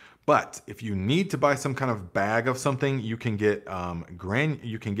 But if you need to buy some kind of bag of something, you can get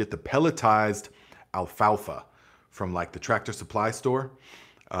you can get the pelletized alfalfa from like the Tractor Supply store.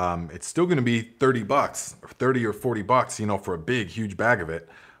 It's still going to be 30 bucks, or 30 or 40 bucks, you know, for a big, huge bag of it.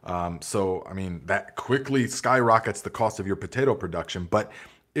 So, I mean, that quickly skyrockets the cost of your potato production. But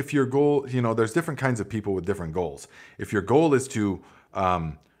if your goal, you know, there's different kinds of people with different goals. If your goal is to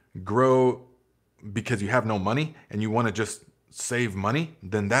grow because you have no money and you want to just save money,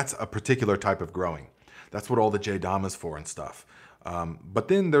 then that's a particular type of growing. That's what all the JDOM is for and stuff. But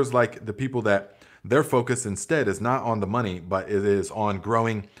then there's like the people that their focus instead is not on the money, but it is on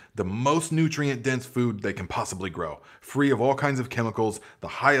growing the most nutrient dense food they can possibly grow, free of all kinds of chemicals, the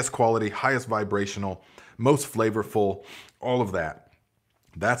highest quality, highest vibrational, most flavorful, all of that.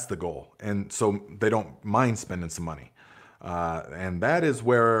 That's the goal. And so they don't mind spending some money. And that is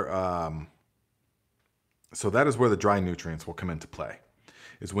where, the dry nutrients will come into play,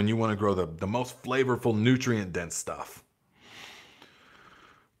 is when you want to grow the most flavorful, nutrient dense stuff.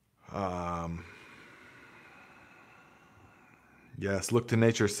 Yes, Look to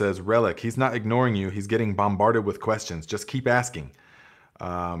Nature says, Relic, he's not ignoring you. He's getting bombarded with questions. Just keep asking.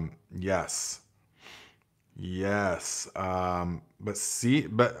 Yes. Yes. But see,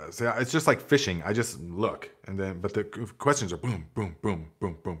 it's just like fishing. I just look but the questions are boom, boom, boom,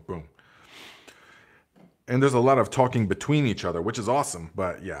 boom, boom, boom. And there's a lot of talking between each other, which is awesome.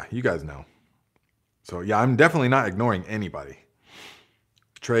 But yeah, you guys know. So yeah, I'm definitely not ignoring anybody.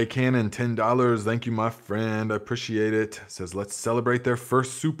 Trey Cannon, $10. Thank you, my friend. I appreciate it. Says, let's celebrate their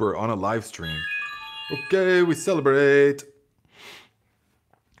first super on a live stream. Okay, we celebrate.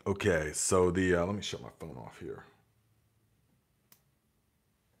 Okay, so let me shut my phone off here.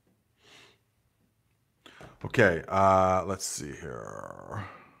 Okay, let's see here.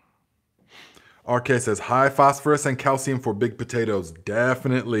 RK says, high phosphorus and calcium for big potatoes.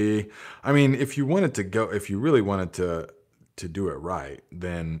 Definitely. I mean, if you really wanted to do it right,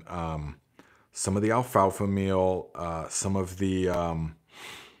 then some of the alfalfa meal, some of the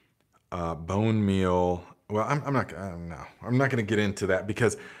bone meal. Well, I'm not going to get into that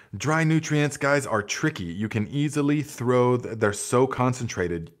because dry nutrients, guys, are tricky. You can easily they're so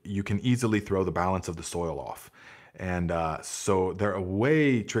concentrated, you can easily throw the balance of the soil off. And so they're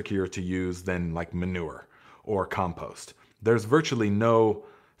way trickier to use than like manure or compost. There's virtually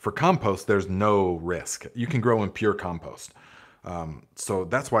for compost, there's no risk. You can grow in pure compost. So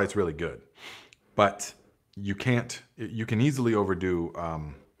that's why it's really good. But you can easily overdo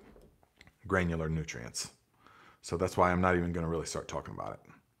granular nutrients. So that's why I'm not even going to really start talking about it.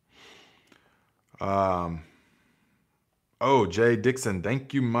 Oh, Jay Dixon,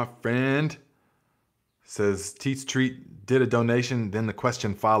 thank you, my friend. Says Teats Treat did a donation, then the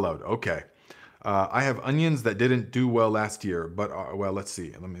question followed. Okay. I have onions that didn't do well last year, but well, let's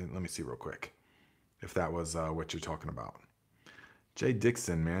see. Let me see real quick if that was what you're talking about. Jay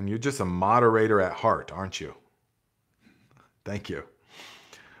Dixon, man, you're just a moderator at heart, aren't you? Thank you.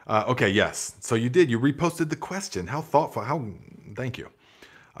 Okay, yes. So you reposted the question. How thoughtful. Thank you.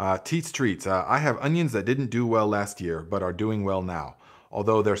 Teats Treats. I have onions that didn't do well last year, but are doing well now,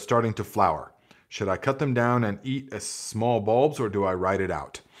 although they're starting to flower. Should I cut them down and eat as small bulbs, or do I ride it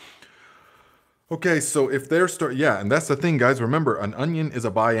out? Okay, so if they're and that's the thing, guys. Remember, an onion is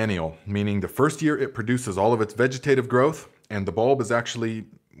a biennial, meaning the first year it produces all of its vegetative growth, and the bulb is actually,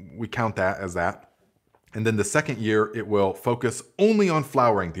 we count that as that. And then the second year, it will focus only on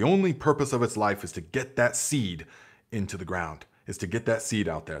flowering. The only purpose of its life is to get that seed into the ground is to get that seed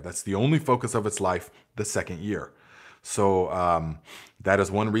out there. That's the only focus of its life the second year. So that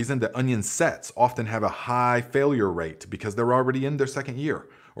is one reason that onion sets often have a high failure rate, because they're already in their second year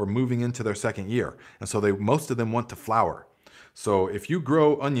or moving into their second year. And so most of them want to flower. So if you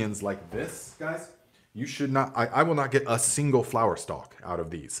grow onions like this, guys, you should not, I will not get a single flower stalk out of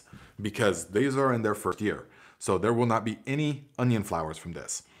these, because these are in their first year. So there will not be any onion flowers from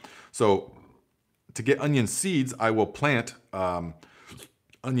this. So to get onion seeds, I will plant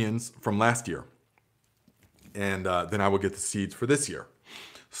onions from last year. And then I will get the seeds for this year.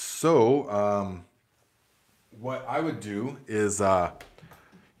 So what I would do is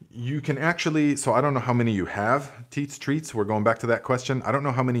you can actually, so I don't know how many you have, Teats Treats. We're going back to that question. I don't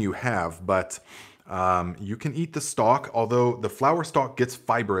know how many you have, but you can eat the stalk, although the flower stalk gets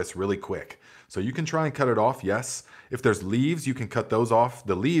fibrous really quick. So you can try and cut it off, yes. If there's leaves, you can cut those off.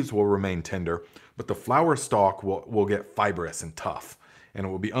 The leaves will remain tender, but the flower stalk will get fibrous and tough, and it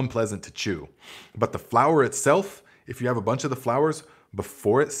will be unpleasant to chew. But the flower itself, if you have a bunch of the flowers,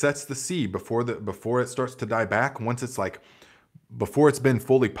 before it sets the seed, before it starts to die back, once it's like, before it's been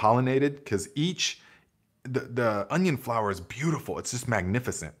fully pollinated, because the onion flower is beautiful. It's just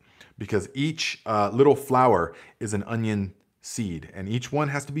magnificent, because each little flower is an onion seed, and each one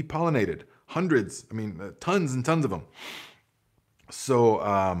has to be pollinated. Hundreds, I mean, tons and tons of them.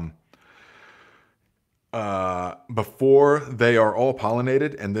 So before they are all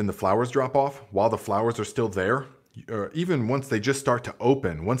pollinated and then the flowers drop off, while the flowers are still there, or even once they just start to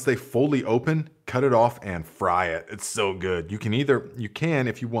open, once they fully open, cut it off and fry it. It's so good. You can,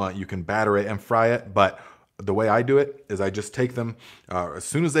 if you want, you can batter it and fry it, but the way I do it is I just take them as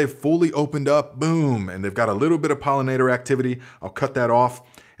soon as they've fully opened up, boom, and they've got a little bit of pollinator activity, I'll cut that off.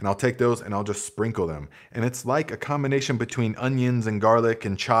 And I'll take those and I'll just sprinkle them. And it's like a combination between onions and garlic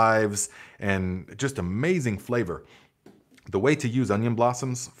and chives, and just amazing flavor. The way to use onion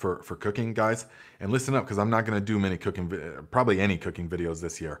blossoms for cooking, guys, and listen up, because I'm not going to do many probably any cooking videos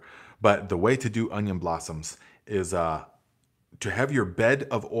this year. But the way to do onion blossoms is to have your bed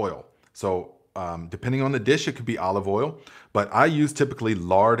of oil. So depending on the dish, it could be olive oil, but I use typically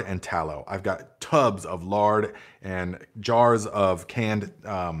lard and tallow. I've got tubs of lard and jars of canned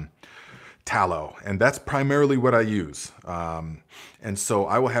tallow, and that's primarily what I use. And so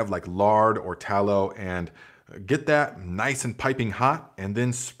I will have like lard or tallow and get that nice and piping hot, and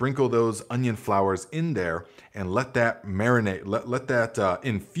then sprinkle those onion flowers in there and let that marinate, let that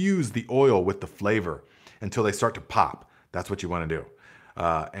infuse the oil with the flavor until they start to pop. That's what you want to do.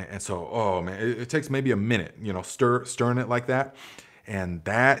 And so, oh man, it takes maybe a minute, stirring it like that. And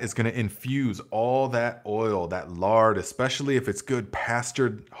that is going to infuse all that oil, that lard, especially if it's good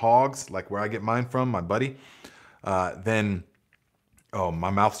pastured hogs, like where I get mine from, my buddy. Then, oh, my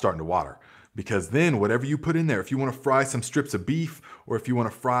mouth's starting to water. Because then whatever you put in there, if you want to fry some strips of beef, or if you want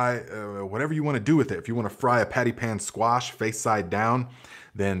to fry whatever you want to do with it, if you want to fry a patty pan squash face side down,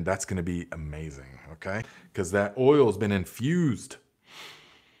 then that's going to be amazing, okay? Because that oil has been infused.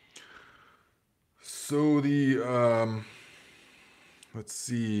 So let's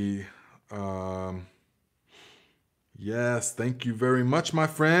see. Yes, thank you very much, my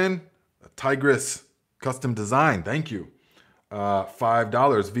friend. Tigress Custom Design, thank you.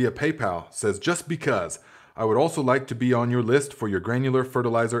 $5 via PayPal says, just because. I would also like to be on your list for your granular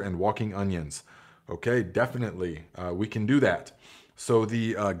fertilizer and walking onions. Okay, definitely. We can do that. So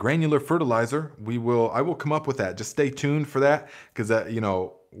the granular fertilizer, I will come up with that. Just stay tuned for that, because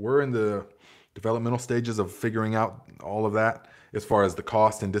we're in the developmental stages of figuring out all of that as far as the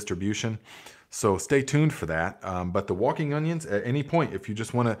cost and distribution. So stay tuned for that. But the walking onions, at any point, if you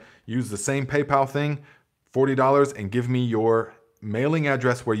just want to use the same PayPal thing, $40, and give me your mailing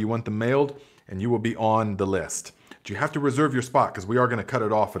address where you want them mailed, and you will be on the list. But you have to reserve your spot, because we are going to cut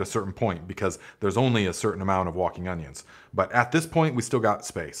it off at a certain point, because there's only a certain amount of walking onions. But at this point, we still got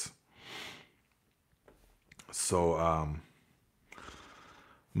space. So,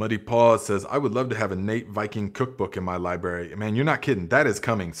 Muddy Paws says, I would love to have a Nate Viking cookbook in my library. Man, you're not kidding. That is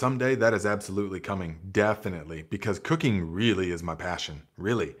coming. Someday, that is absolutely coming. Definitely. Because cooking really is my passion.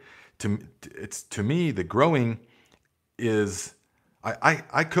 Really. To me, the growing is,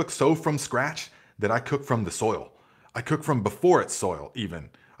 I cook so from scratch that I cook from the soil. I cook from before it's soil even.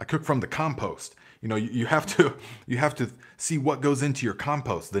 I cook from the compost. You have to see what goes into your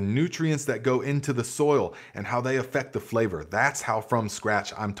compost, the nutrients that go into the soil and how they affect the flavor. That's how from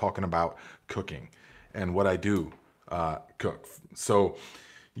scratch I'm talking about cooking and what I do cook. So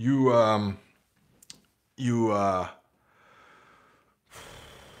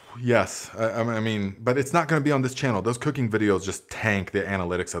Yes, I mean, but it's not going to be on this channel. Those cooking videos just tank the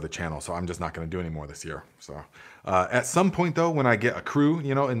analytics of the channel, so I'm just not going to do any more this year. So at some point, though, when I get a crew,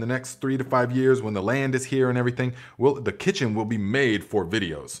 you know, in the next 3 to 5 years, when the land is here and everything, the kitchen will be made for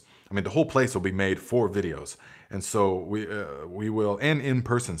videos. I mean, the whole place will be made for videos, and so we will, and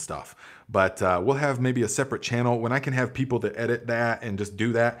in-person stuff. But we'll have maybe a separate channel when I can have people that edit that and just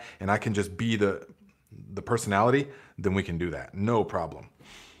do that, and I can just be the personality. Then we can do that, no problem.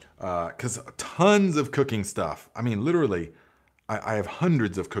 Because tons of cooking stuff. I mean, literally, I have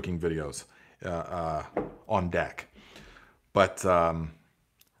hundreds of cooking videos on deck. But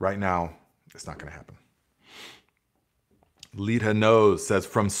right now, it's not going to happen. Lita Knows says,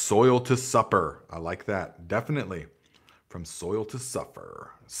 from soil to supper. I like that. Definitely. From soil to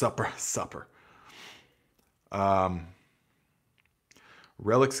supper. Supper.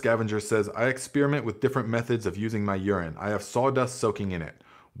 Relic Scavenger says, I experiment with different methods of using my urine. I have sawdust soaking in it.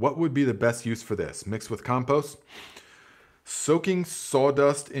 What would be the best use for this? Mixed with compost? Soaking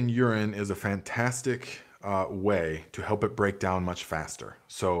sawdust in urine is a fantastic way to help it break down much faster.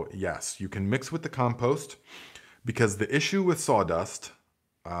 So yes, you can mix with the compost, because the issue with sawdust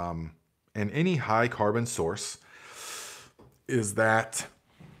and any high carbon source is that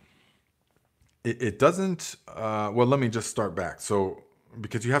it doesn't, well, let me just start back. So,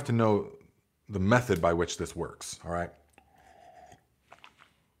 because you have to know the method by which this works, all right?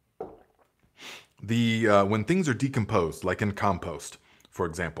 When things are decomposed, like in compost, for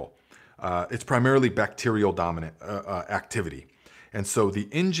example, it's primarily bacterial dominant activity. And so the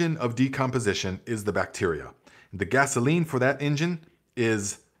engine of decomposition is the bacteria. The gasoline for that engine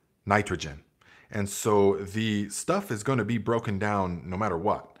is nitrogen. And so the stuff is going to be broken down no matter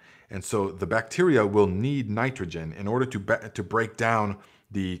what. And so the bacteria will need nitrogen in order to break down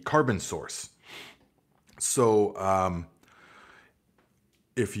the carbon source. So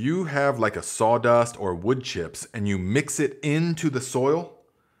if you have like a sawdust or wood chips and you mix it into the soil,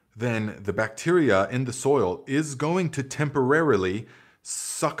 then the bacteria in the soil is going to temporarily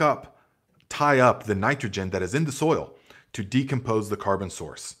tie up the nitrogen that is in the soil to decompose the carbon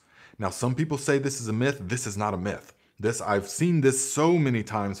source. Now, some people say this is a myth. This is not a myth. I've seen this so many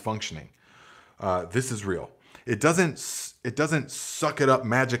times functioning. This is real. It doesn't suck it up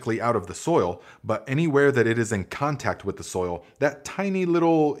magically out of the soil, but anywhere that it is in contact with the soil, that tiny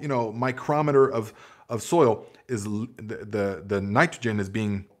little, micrometer of soil is the nitrogen is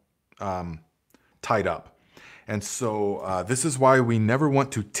being tied up. And so this is why we never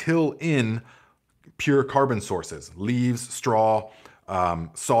want to till in pure carbon sources, leaves, straw,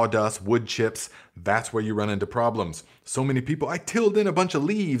 sawdust, wood chips. That's where you run into problems. So many people, I tilled in a bunch of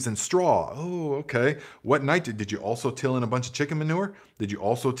leaves and straw. Oh, okay. What nitrogen? Did you also till in a bunch of chicken manure? Did you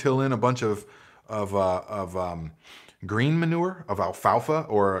also till in a bunch of green manure, of alfalfa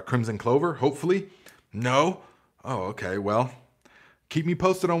or crimson clover? Hopefully. No. Oh, okay. Well, keep me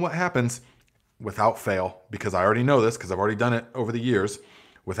posted on what happens. Without fail, because I already know this because I've already done it over the years.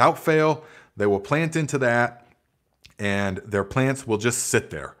 Without fail, they will plant into that, and their plants will just sit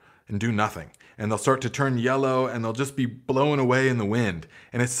there and do nothing. And they'll start to turn yellow, and they'll just be blown away in the wind.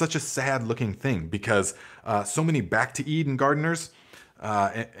 And it's such a sad looking thing, because so many back to Eden gardeners,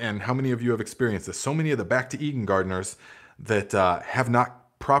 and how many of you have experienced this? So many of the back to Eden gardeners that have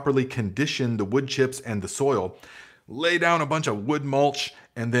not properly conditioned the wood chips and the soil, lay down a bunch of wood mulch,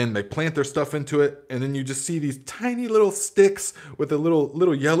 and then they plant their stuff into it, and then you just see these tiny little sticks with the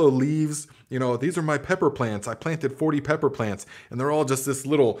little yellow leaves. These are my pepper plants. I planted 40 pepper plants, and they're all just this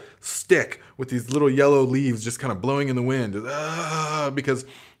little stick with these little yellow leaves just kind of blowing in the wind, because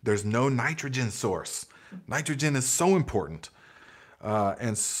there's no nitrogen source. Nitrogen is so important.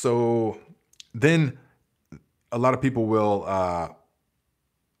 And so then a lot of people will,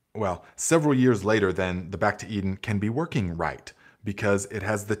 several years later, then the back to Eden can be working right, because it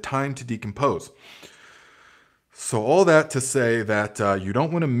has the time to decompose. So all that to say that you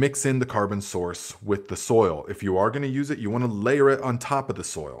don't want to mix in the carbon source with the soil. If you are going to use it, you want to layer it on top of the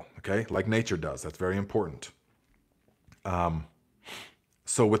soil, okay? Like nature does. That's very important.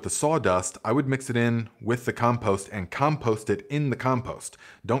 So with the sawdust, I would mix it in with the compost and compost it in the compost.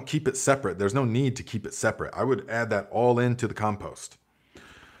 Don't keep it separate. There's no need to keep it separate. I would add that all into the compost.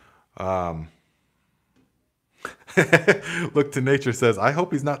 Look to Nature says, I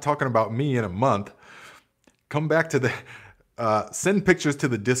hope he's not talking about me in a month. Come back to the send pictures to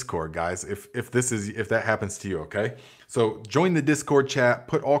the Discord, guys, if that happens to you, okay? So join the Discord chat,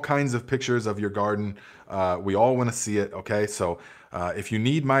 put all kinds of pictures of your garden. We all want to see it, okay? So if you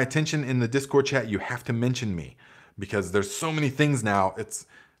need my attention in the Discord chat, you have to mention me, because there's so many things now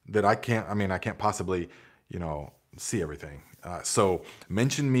that I can't possibly, see everything. So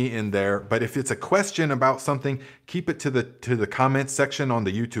mention me in there. But if it's a question about something, keep it to the comments section on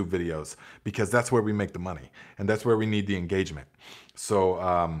the YouTube videos, because that's where we make the money and that's where we need the engagement.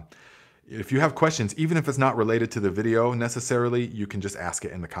 So if you have questions, even if it's not related to the video necessarily, you can just ask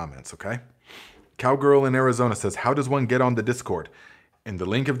it in the comments. Okay. Cowgirl in Arizona says, "How does one get on the Discord?" In the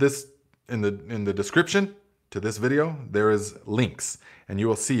link of this, in the description to this video, there is links, and you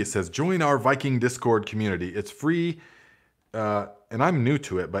will see it says join our Viking Discord community. It's free, and I'm new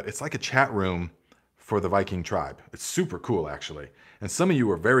to it, but it's like a chat room for the Viking Tribe. It's super cool, actually, and some of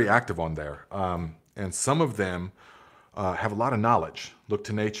you are very active on there, and some of them have a lot of knowledge. Look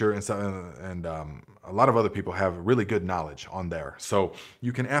to Nature and a lot of other people have really good knowledge on there. So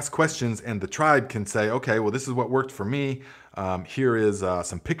you can ask questions and the tribe can say, okay, well, this is what worked for me. Here is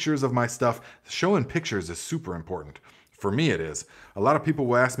some pictures of my stuff. Showing pictures is super important. For me, it is. A lot of people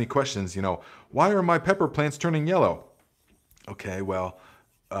will ask me questions, you know, why are my pepper plants turning yellow? Okay, well,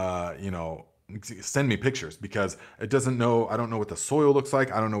 you know, send me pictures, because it doesn't know, I don't know what the soil looks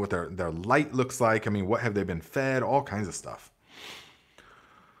like. I don't know what their light looks like. I mean, what have they been fed? All kinds of stuff.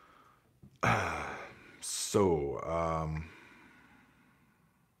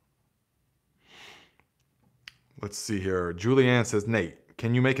 Let's see here. Julianne says, Nate,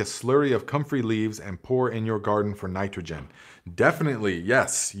 can you make a slurry of comfrey leaves and pour in your garden for nitrogen? Definitely,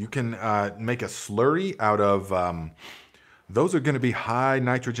 yes. You can make a slurry out of, those are going to be high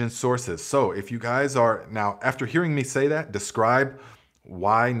nitrogen sources. So if you guys are, now after hearing me say that, describe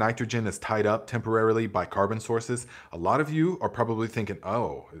why nitrogen is tied up temporarily by carbon sources. A lot of you are probably thinking,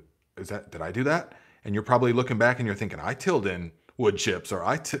 oh, did I do that? And you're probably looking back and you're thinking, I tilled in wood chips, or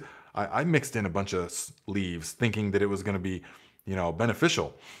I mixed in a bunch of leaves thinking that it was going to be, you know,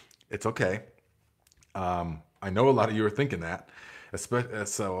 beneficial. It's okay. I know a lot of you are thinking that,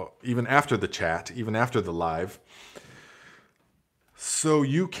 so even after the chat, even after the live. So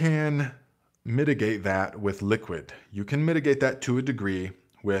you can mitigate that with liquid. You can mitigate that to a degree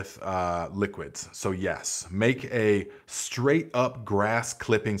with liquids. So yes, make a straight up grass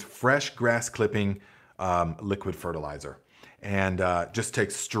clippings, fresh grass clipping liquid fertilizer. And just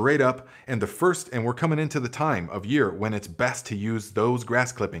take straight up. And we're coming into the time of year when it's best to use those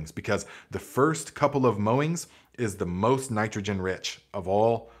grass clippings, because the first couple of mowings is the most nitrogen rich of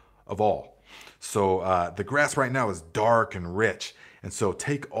all. So the grass right now is dark and rich. And so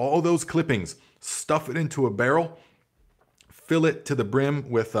take all those clippings, stuff it into a barrel, fill it to the brim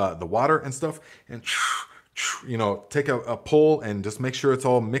with the water and stuff, and you know, take a pull and just make sure it's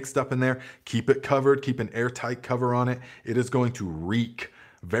all mixed up in there. Keep it covered, keep an airtight cover on it. It is going to reek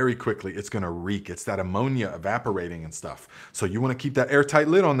very quickly. It's going to reek. It's that ammonia evaporating and stuff. So you want to keep that airtight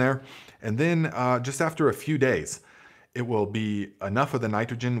lid on there. And then just after a few days, it will be enough of the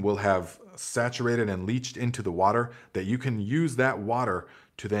nitrogen will have saturated and leached into the water that you can use that water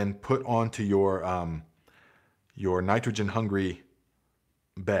to then put onto your nitrogen hungry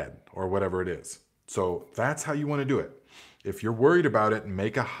bed or whatever it is. So that's how you want to do it. If you're worried about it,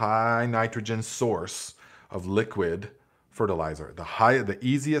 make a high nitrogen source of liquid fertilizer. The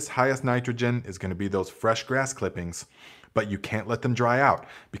easiest, highest nitrogen is going to be those fresh grass clippings, but you can't let them dry out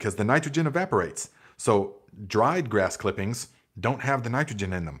because the nitrogen evaporates. So dried grass clippings don't have the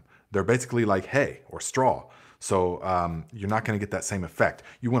nitrogen in them. They're basically like hay or straw. So you're not going to get that same effect.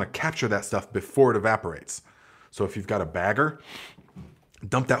 You want to capture that stuff before it evaporates. So if you've got a bagger,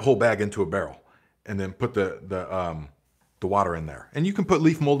 dump that whole bag into a barrel and then put the water in there. And you can put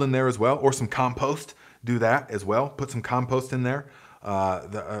leaf mold in there as well, or some compost. Do that as well. Put some compost in there.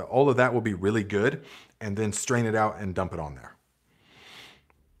 All of that will be really good. And then strain it out and dump it on there.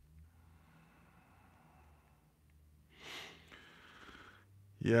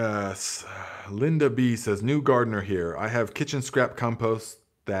 Yes. Linda B says, new gardener here. I have kitchen scrap compost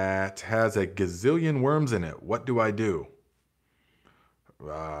that has a gazillion worms in it. What do I do?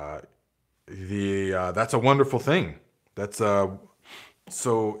 That's a wonderful thing.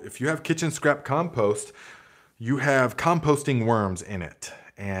 So if you have kitchen scrap compost, you have composting worms in it.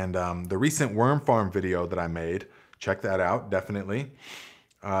 And the recent worm farm video that I made, check that out, definitely.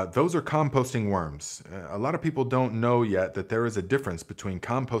 Those are composting worms. A lot of people don't know yet that there is a difference between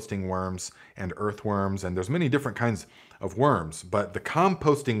composting worms and earthworms, and there's many different kinds of worms, but the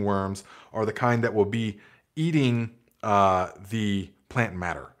composting worms are the kind that will be eating the plant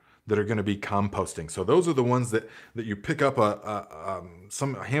matter, that are going to be composting. So those are the ones that you pick up a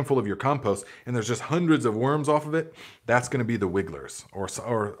handful of your compost and there's just hundreds of worms off of it. That's going to be the wigglers or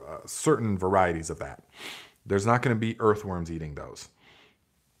certain varieties of that. There's not going to be earthworms eating those.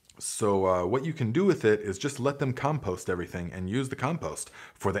 So what you can do with it is just let them compost everything and use the compost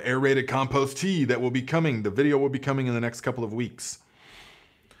for the aerated compost tea that will be coming. The video will be coming in the next couple of weeks.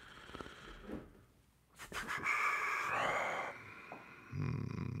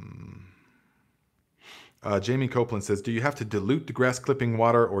 Jamie Copeland says, do you have to dilute the grass clipping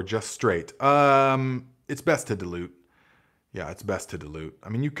water or just straight? It's best to dilute. Yeah, it's best to dilute. I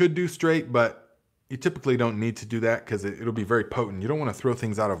mean, you could do straight, but you typically don't need to do that because it'll be very potent. You don't want to throw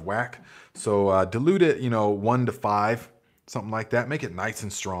things out of whack. So dilute it, 1 to 5, something like that. Make it nice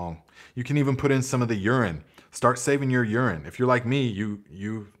and strong. You can even put in some of the urine. Start saving your urine. If you're like me,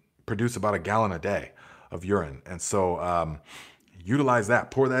 you produce about 1 gallon a day of urine. And so utilize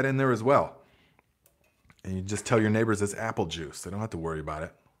that. Pour that in there as well. And you just tell your neighbors it's apple juice. They don't have to worry about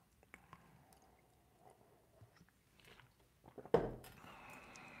it.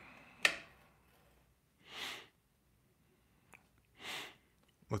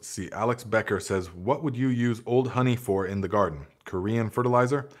 Let's see. Alex Becker says, what would you use old honey for in the garden? Korean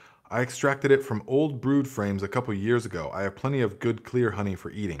fertilizer? I extracted it from old brood frames a couple years ago. I have plenty of good clear honey for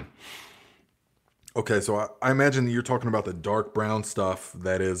eating. Okay, so I imagine that you're talking about the dark brown stuff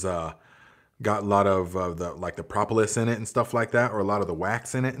that is got a lot of the propolis in it and stuff like that, or a lot of the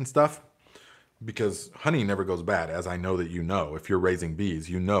wax in it and stuff. Because honey never goes bad, as I know that you know. If you're raising bees,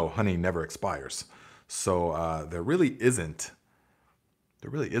 you know honey never expires. So there really isn't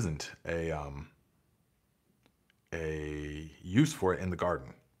a use for it in the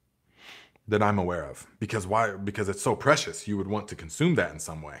garden that I'm aware of. Because why? Because it's so precious. You would want to consume that in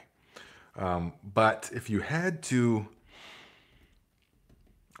some way. But if you had to,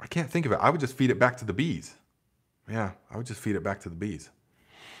 I can't think of it. I would just feed it back to the bees. Yeah, I would just feed it back to the bees.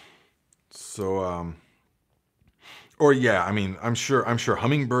 So, or yeah, I mean, I'm sure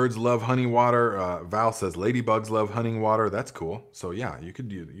hummingbirds love honey water. Val says ladybugs love honey water. That's cool. So yeah, you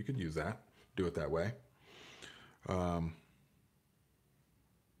could use that. Do it that way.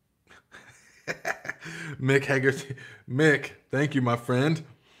 Mick Haggerty. Mick, thank you, my friend.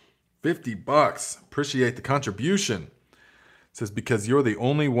 $50. Appreciate the contribution. It says, because you're the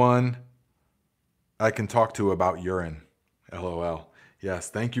only one I can talk to about urine. LOL. Yes,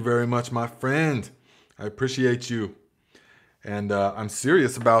 thank you very much, my friend. I appreciate you. And I'm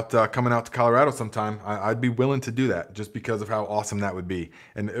serious about coming out to Colorado sometime. I'd be willing to do that just because of how awesome that would be.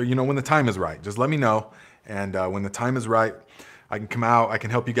 And, when the time is right, just let me know. And when the time is right, I can come out. I can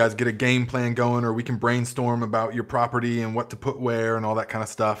help you guys get a game plan going, or we can brainstorm about your property and what to put where and all that kind of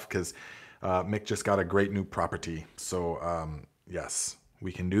stuff, because Mick just got a great new property. So, yes,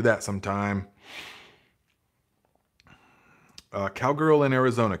 we can do that sometime. Cowgirl in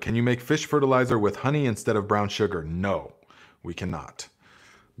Arizona, can you make fish fertilizer with honey instead of brown sugar? No, we cannot,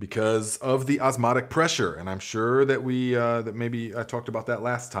 because of the osmotic pressure. And I'm sure that that maybe I talked about that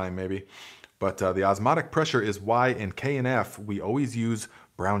last time, maybe. But the osmotic pressure is why in K&F we always use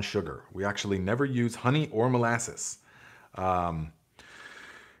brown sugar. We actually never use honey or molasses. And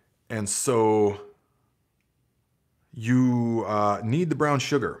so you need the brown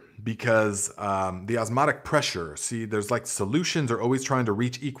sugar because the osmotic pressure, see, there's like solutions are always trying to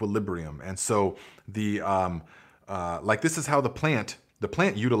reach equilibrium. And so the, like this is how the plant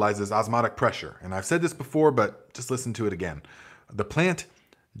utilizes osmotic pressure. And I've said this before, but just listen to it again. The plant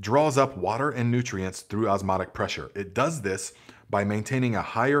draws up water and nutrients through osmotic pressure. It does this by maintaining a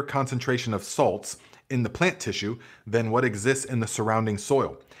higher concentration of salts in the plant tissue than what exists in the surrounding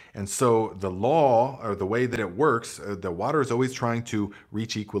soil. And so the law, or the way that it works, the water is always trying to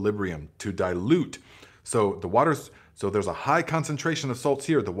reach equilibrium, to dilute. So there's a high concentration of salts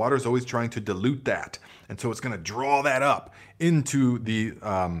here. The water is always trying to dilute that. And so it's going to draw that up into the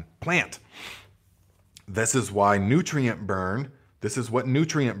plant. This is why nutrient burn, this is what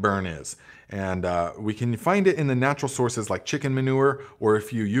nutrient burn is. And we can find it in the natural sources like chicken manure, or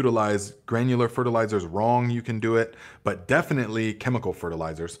if you utilize granular fertilizers wrong, you can do it, but definitely chemical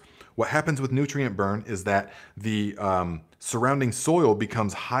fertilizers. What happens with nutrient burn is that the surrounding soil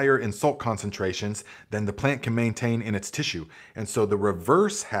becomes higher in salt concentrations than the plant can maintain in its tissue. And so the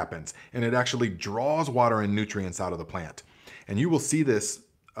reverse happens, and it actually draws water and nutrients out of the plant. And you will see this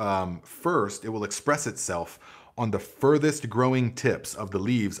first, it will express itself on the furthest growing tips of the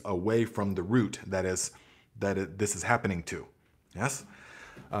leaves away from the root this is happening to. Yes?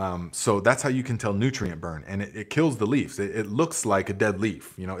 So that's how you can tell nutrient burn, and it kills the leaves. It looks like a dead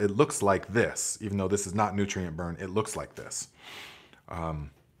leaf. It looks like this, even though this is not nutrient burn, it looks like this.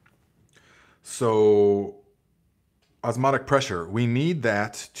 So osmotic pressure, we need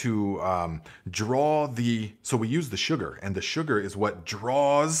that to draw so we use the sugar, and the sugar is what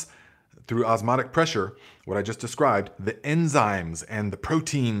draws through osmotic pressure, what I just described, the enzymes and the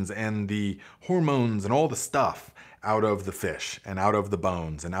proteins and the hormones and all the stuff out of the fish and out of the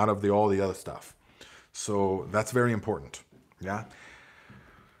bones and out of all the other stuff. So that's very important. Yeah.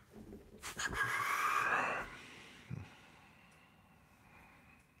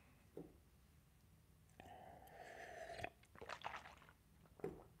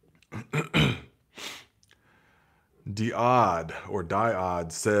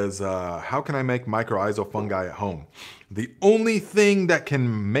 Diod says, how can I make mycorrhizal fungi at home? The only thing that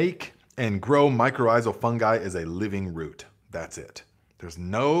can make and grow mycorrhizal fungi is a living root. That's it. There's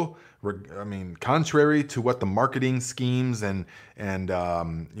no, contrary to what the marketing schemes and fake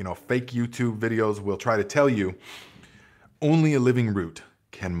YouTube videos will try to tell you, only a living root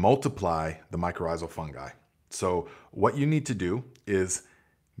can multiply the mycorrhizal fungi. So what you need to do is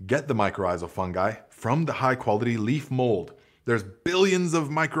get the mycorrhizal fungi from the high quality leaf mold. There's billions of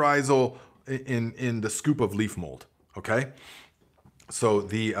mycorrhizal in the scoop of leaf mold, okay? So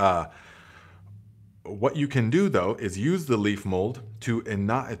what you can do though is use the leaf mold to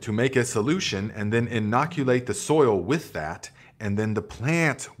make a solution and then inoculate the soil with that, and then the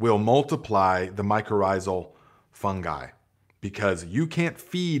plant will multiply the mycorrhizal fungi, because you can't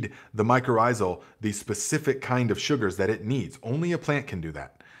feed the mycorrhizal the specific kind of sugars that it needs. Only a plant can do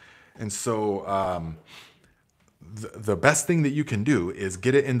that. And so the best thing that you can do is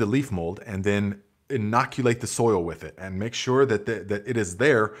get it in the leaf mold and then inoculate the soil with it and make sure that it is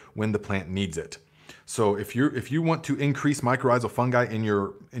there when the plant needs it. So if you want to increase mycorrhizal fungi in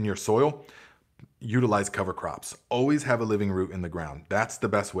your soil, utilize cover crops. Always have a living root in the ground. That's the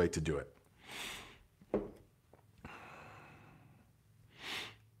best way to do it.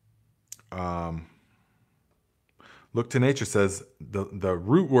 Look to Nature says the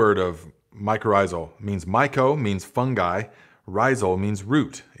root word of mycorrhizal means myco means fungi, rhizal means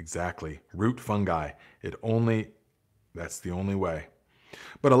root. Exactly, root fungi. That's the only way.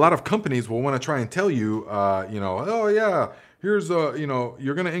 But a lot of companies will want to try and tell you, oh yeah, here's you're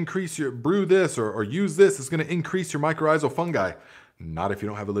going to increase brew this or use this. It's going to increase your mycorrhizal fungi. Not if you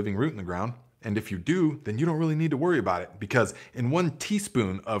don't have a living root in the ground. And if you do, then you don't really need to worry about it, because in 1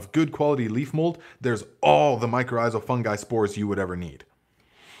 teaspoon of good quality leaf mold, there's all the mycorrhizal fungi spores you would ever need.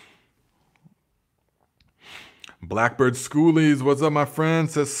 Blackbird Schoolies, what's up, my friend?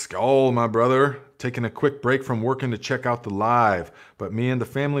 Says, skull, my brother. Taking a quick break from working to check out the live, but me and the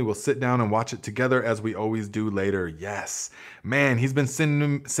family will sit down and watch it together as we always do later. Yes. Man, he's been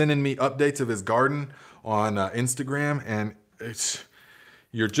sending me updates of his garden on Instagram, and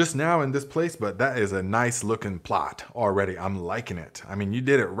you're just now in this place, but that is a nice looking plot already. I'm liking it. I mean, you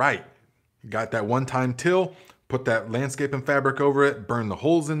did it right. You got that one-time till, put that landscaping fabric over it, burn the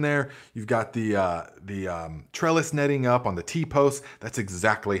holes in there. You've got the trellis netting up on the T-posts. That's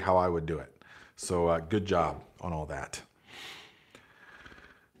exactly how I would do it. So good job on all that.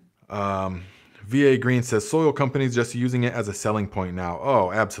 VA Green says soil companies just using it as a selling point now.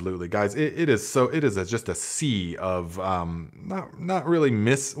 Oh, absolutely, guys. It is just a sea of not really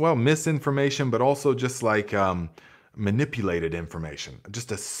misinformation, but also just like manipulated information.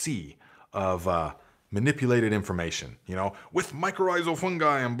 Just a sea of manipulated information. With mycorrhizal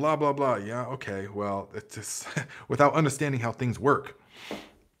fungi and blah blah blah. Yeah, okay. Well, it's just without understanding how things work.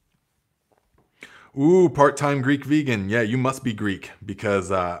 Ooh, part-time Greek vegan. Yeah, you must be Greek, because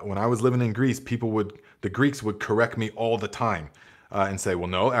when I was living in Greece, the Greeks would correct me all the time and say, well,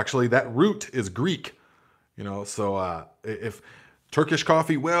 no, actually that root is Greek. So if Turkish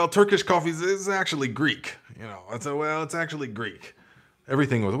coffee, Turkish coffee is actually Greek. It's actually Greek.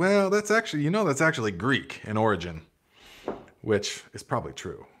 Everything was, that's actually Greek in origin, which is probably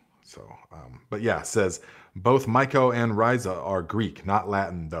true. So, but yeah, it says both myco and rhiza are Greek, not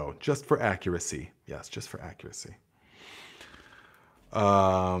Latin, though, just for accuracy. Yes, just for accuracy.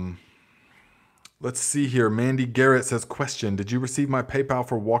 Let's see here. Mandy Garrett says, question, did you receive my PayPal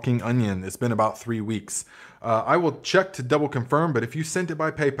for walking onion? It's been about 3 weeks. I will check to double confirm, but if you sent it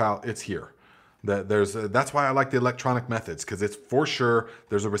by PayPal, it's here. That's why I like the electronic methods, because it's for sure.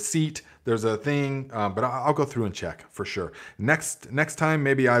 There's a receipt, there's a thing, but I'll go through and check for sure. Next time,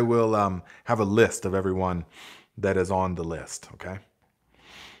 maybe I will have a list of everyone that is on the list. Okay.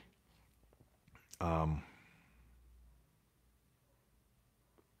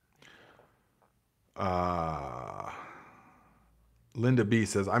 Linda B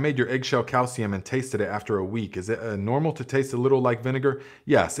says, I made your eggshell calcium and tasted it after a week. Is it normal to taste a little like vinegar?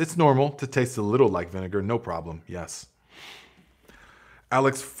 Yes, it's normal to taste a little like vinegar. No problem. Yes.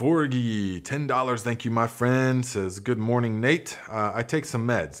 Alex Forgy, $10. Thank you, my friend. Says, good morning, Nate. I take some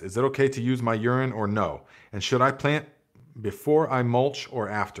meds. Is it okay to use my urine or no? And should I plant before I mulch or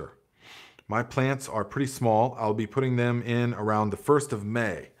after? My plants are pretty small. I'll be putting them in around the 1st of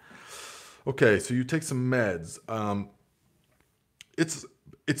May. Okay, so you take some meds.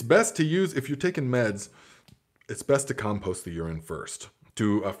 It's best to use, if you're taking meds, it's best to compost the urine first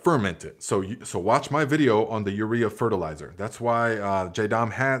to ferment it. So watch my video on the urea fertilizer. That's why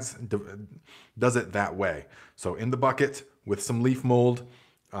JDOM does it that way. So in the bucket with some leaf mold.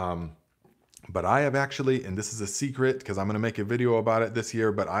 But I have actually, and this is a secret because I'm going to make a video about it this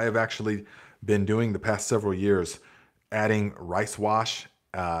year, but I have actually been doing the past several years adding rice wash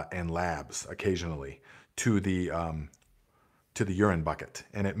and labs occasionally to the urine bucket,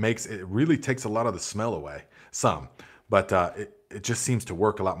 and it really takes a lot of the smell away. But it just seems to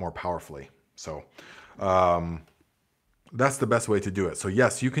work a lot more powerfully. So that's the best way to do it. So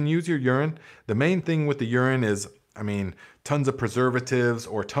yes, you can use your urine. The main thing with the urine is, I mean, tons of preservatives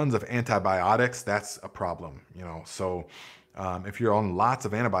or tons of antibiotics, that's a problem, you know. So if you're on lots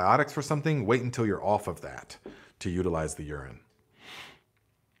of antibiotics for something, wait until you're off of that to utilize the urine.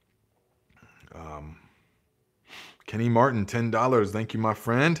 Kenny Martin, $10. Thank you, my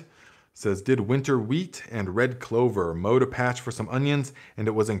friend. Says, did winter wheat and red clover, mowed a patch for some onions, and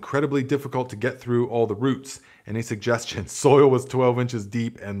it was incredibly difficult to get through all the roots. Any suggestions? Soil was 12 inches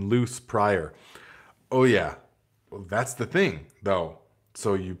deep and loose prior. Oh yeah. Well, that's the thing, though.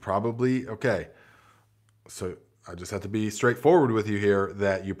 So you probably, okay. So I just have to be straightforward with you here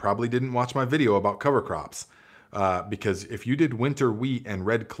that you probably didn't watch my video about cover crops. Because if you did winter wheat and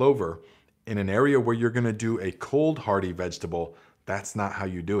red clover in an area where you're going to do a cold hardy vegetable, that's not how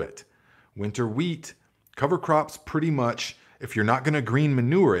you do it. Winter wheat, cover crops pretty much, if you're not going to green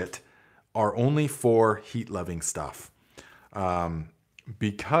manure it, are only for heat-loving stuff.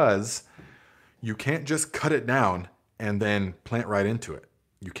 Because you can't just cut it down and then plant right into it.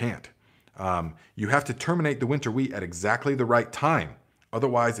 You can't. You have to terminate the winter wheat at exactly the right time.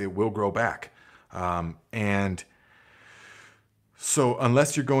 Otherwise, it will grow back. And so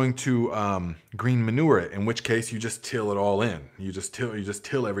unless you're going to green manure it, in which case you just till it all in. You just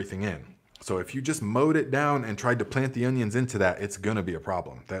till everything in. So if you just mowed it down and tried to plant the onions into that, it's going to be a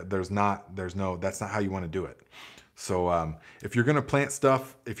problem. That's not how you want to do it. So if you're going to plant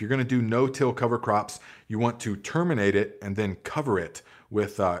stuff, if you're going to do no-till cover crops, you want to terminate it and then cover it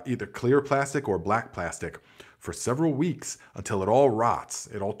with either clear plastic or black plastic for several weeks until it all rots.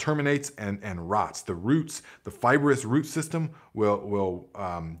 It all terminates and rots. The roots, the fibrous root system will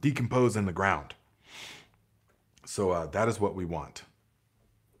decompose in the ground. So that is what we want.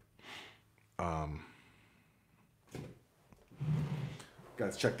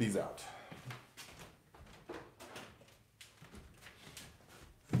 Guys, check these out.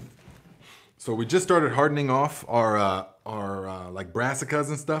 So we just started hardening off our like brassicas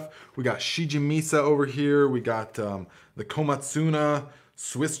and stuff. We got shijimisa over here. We got the komatsuna,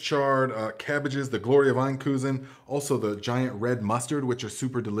 Swiss chard, cabbages, the Gloria Weinkuchen, also the giant red mustard, which are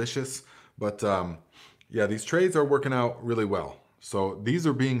super delicious. But yeah, these trays are working out really well. So these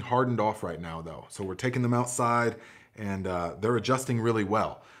are being hardened off right now though. So we're taking them outside and they're adjusting really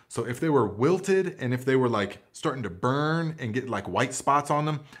well. So if they were wilted and if they were like starting to burn and get like white spots on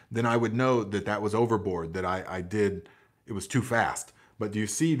them, then I would know that that was overboard, that it was too fast. But do you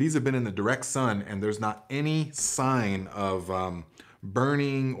see, these have been in the direct sun and there's not any sign of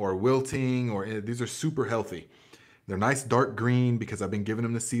burning or wilting, or these are super healthy. They're nice dark green because I've been giving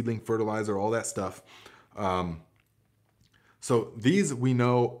them the seedling fertilizer, all that stuff. So these we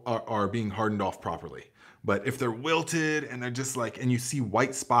know are being hardened off properly. But if they're wilted and they're just like, and you see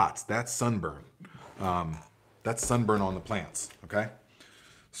white spots, that's sunburn. That's sunburn on the plants, okay?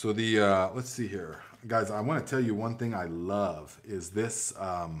 So let's see here. Guys, I want to tell you one thing I love is this,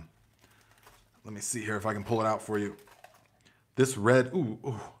 let me see here if I can pull it out for you. This red, ooh,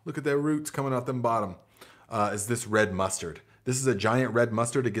 look at that roots coming out them bottom, is this red mustard. This is a giant red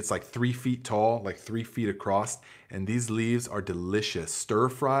mustard. It gets like 3 feet tall, like 3 feet across. And these leaves are delicious, stir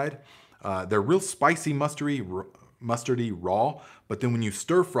fried. They're real spicy, mustardy raw. But then when you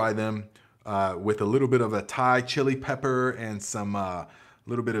stir fry them with a little bit of a Thai chili pepper and some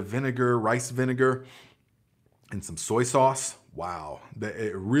little bit of vinegar, rice vinegar, and some soy sauce, wow.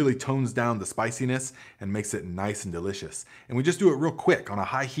 It really tones down the spiciness and makes it nice and delicious. And we just do it real quick on a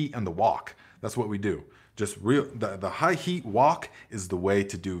high heat on the wok. That's what we do. Just the high heat wok is the way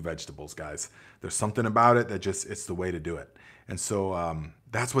to do vegetables, guys. There's something about it that it's the way to do it. And so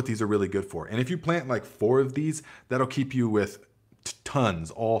that's what these are really good for. And if you plant like 4 of these, that'll keep you with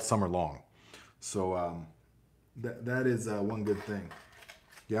tons all summer long. So that is one good thing.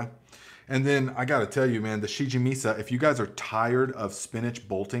 Yeah. And then I got to tell you, man, the shijimisa, if you guys are tired of spinach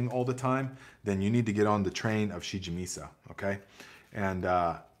bolting all the time, then you need to get on the train of shijimisa, okay? And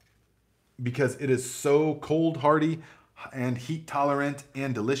because it is so cold hardy and heat tolerant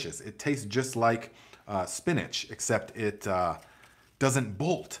and delicious. It tastes just like spinach, except it doesn't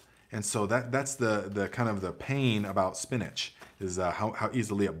bolt. And so that's the kind of the pain about spinach, is how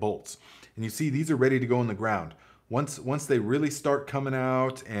easily it bolts. And you see, these are ready to go in the ground. Once they really start coming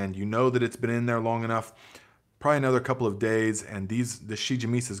out and you know that it's been in there long enough, probably another couple of days, and the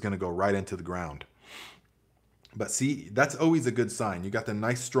Shijimisa is going to go right into the ground. But see, that's always a good sign. You got the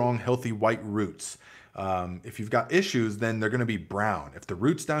nice, strong, healthy white roots. If you've got issues, then they're going to be brown. If the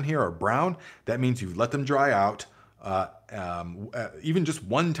roots down here are brown, that means you've let them dry out. Even just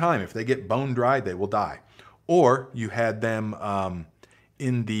one time, if they get bone dry, they will die. Or you had them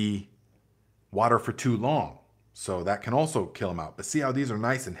in the water for too long. So that can also kill them out. But see how these are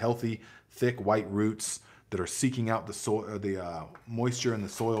nice and healthy, thick white roots that are seeking out the soil, the moisture in the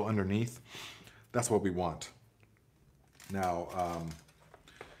soil underneath? That's what we want. Now,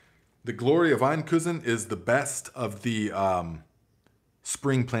 the Gloria Weinkusen is the best of the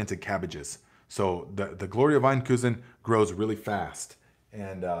spring planted cabbages. So the Gloria Weinkusen grows really fast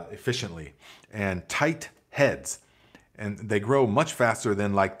and efficiently, and tight heads. And they grow much faster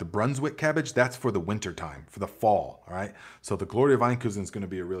than like the Brunswick cabbage. That's for the winter time, for the fall, all right? So the Gloria Weinkusen is going to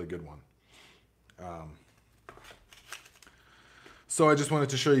be a really good one. So I just wanted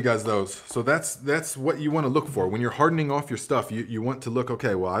to show you guys those. So that's what you want to look for. When you're hardening off your stuff, you want to look,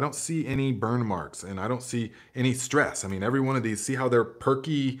 okay, well, I don't see any burn marks and I don't see any stress. I mean, every one of these, see how they're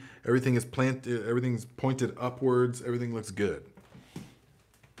perky, everything is planted, everything's pointed upwards, everything looks good.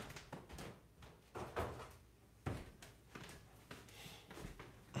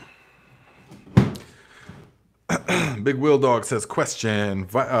 Big Wheel Dog says, question,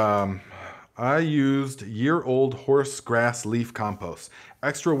 I used year-old horse grass leaf compost,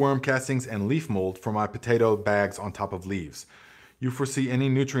 extra worm castings, and leaf mold for my potato bags on top of leaves. You foresee any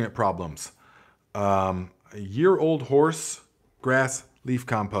nutrient problems? Year-old horse grass leaf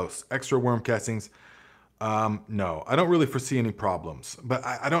compost, extra worm castings. No, I don't really foresee any problems, but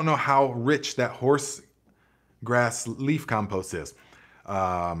I don't know how rich that horse grass leaf compost is.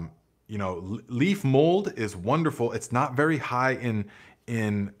 You know, leaf mold is wonderful. It's not very high in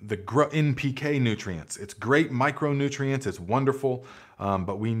NPK nutrients. It's great micronutrients. It's wonderful,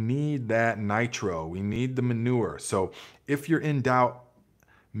 but we need that nitro. We need the manure. So if you're in doubt,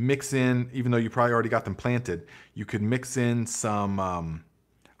 mix in, even though you probably already got them planted, you could mix in some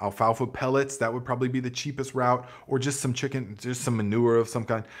alfalfa pellets. That would probably be the cheapest route, or just some chicken, just some manure of some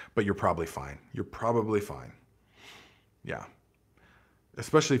kind, but you're probably fine. You're probably fine. Yeah.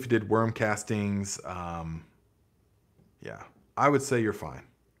 Especially if you did worm castings. Yeah, I would say you're fine.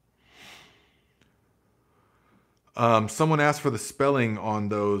 Someone asked for the spelling on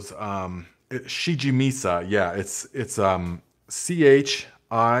those. Shijimisa. Yeah, it's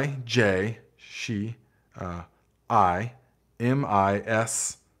C-H-I-J, I-M-I-S-A,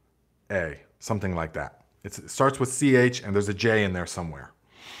 something like that. It starts with C-H and there's a J in there somewhere.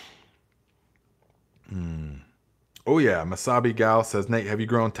 Oh yeah, Masabi Gal says, Nate, have you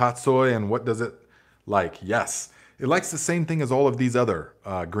grown tatsoi and what does it like? Yes, it likes the same thing as all of these other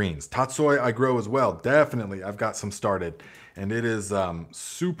greens. Tatsoi I grow as well, definitely. I've got some started and it is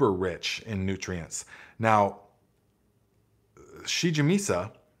super rich in nutrients. Now, Shijimisa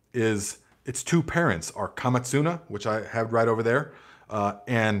its two parents are Kamatsuna, which I have right over there,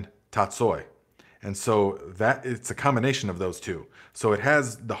 and Tatsoi. And so that it's a combination of those two. So it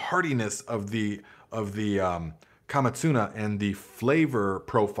has the hardiness of the Kamatsuna and the flavor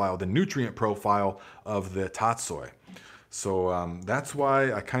profile, the nutrient profile of the Tatsoi. So that's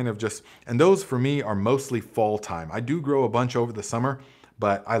why I kind of just, and those for me are mostly fall time. I do grow a bunch over the summer,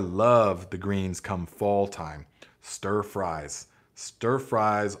 but I love the greens come fall time. Stir fries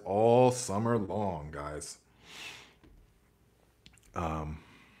all summer long, guys.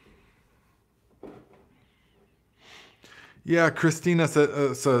 Yeah, Christina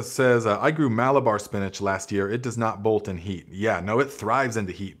says, I grew Malabar spinach last year. It does not bolt in heat. Yeah, no, it thrives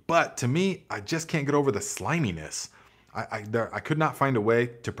into heat. But to me, I just can't get over the sliminess. I could not find a way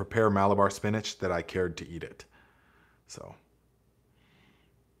to prepare Malabar spinach that I cared to eat it. So,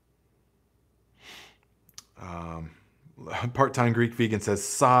 part-time Greek vegan says,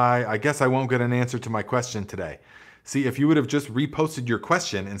 sigh, I guess I won't get an answer to my question today. See, if you would have just reposted your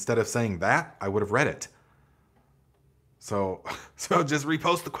question instead of saying that, I would have read it. So just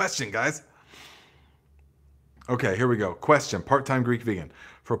repost the question, guys. Okay, here we go. Question, part-time Greek vegan.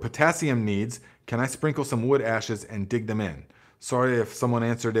 For potassium needs, can I sprinkle some wood ashes and dig them in? Sorry if someone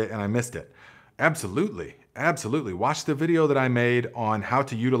answered it and I missed it. Absolutely, absolutely. Watch the video that I made on how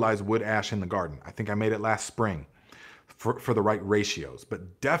to utilize wood ash in the garden. I think I made it last spring. for the right ratios.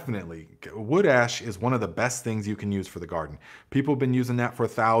 But definitely, wood ash is one of the best things you can use for the garden. People have been using that for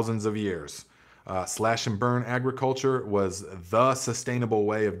thousands of years. Slash and burn agriculture was the sustainable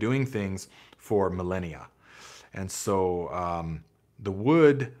way of doing things for millennia. And so the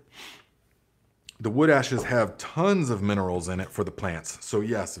wood ashes have tons of minerals in it for the plants. So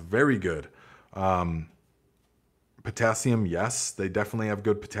yes, very good. Potassium, yes, they definitely have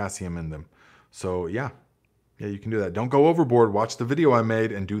good potassium in them. So yeah, you can do that. Don't go overboard. Watch the video I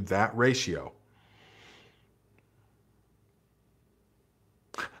made and do that ratio.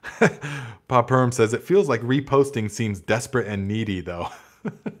 Pop Herm says, it feels like reposting seems desperate and needy though.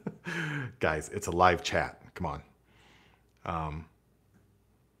 Guys, it's a live chat. Come on.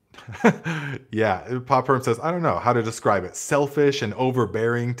 Yeah, Pop Herm says, I don't know how to describe it. Selfish and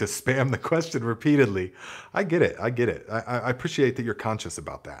overbearing to spam the question repeatedly. I get it. I appreciate that you're conscious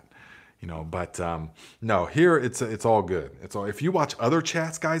about that. You know, but no, here it's all good. It's all, if you watch other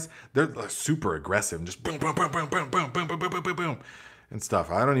chats, guys, they're super aggressive and just boom, boom, boom, boom, boom, boom, boom, boom, boom, boom, boom, and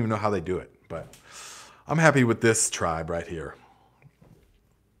stuff. I don't even know how they do it, but I'm happy with this tribe right here.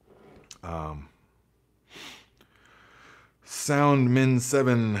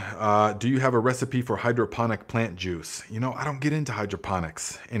 Soundmin7, do you have a recipe for hydroponic plant juice? You know, I don't get into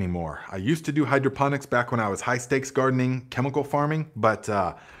hydroponics anymore. I used to do hydroponics back when I was high stakes gardening, chemical farming, but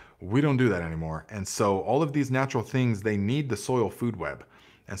we don't do that anymore. And so all of these natural things, they need the soil food web.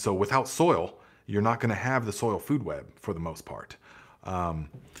 And so without soil, you're not going to have the soil food web for the most part. So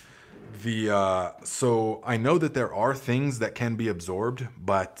I know that there are things that can be absorbed,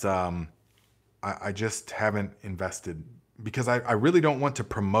 but I just haven't invested because I really don't want to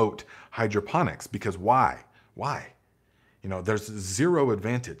promote hydroponics because why? You know, there's zero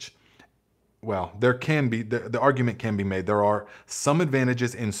advantage. Well, there can be, the argument can be made. There are some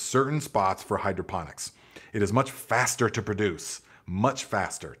advantages in certain spots for hydroponics. It is much faster to produce,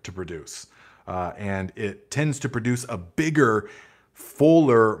 and it tends to produce a bigger,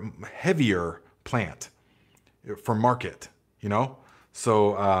 fuller, heavier plant for market, you know?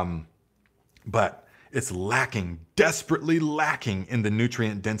 So, but it's lacking, desperately lacking in the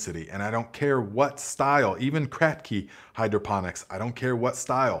nutrient density. And I don't care what style, even Kratky hydroponics, I don't care what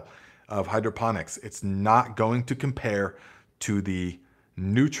style of hydroponics, it's not going to compare to the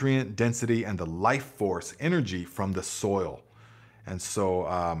nutrient density and the life force energy from the soil. And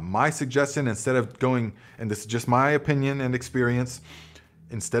so my suggestion, instead of going, and this is just my opinion and experience,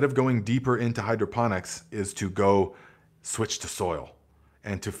 instead of going deeper into hydroponics is to go switch to soil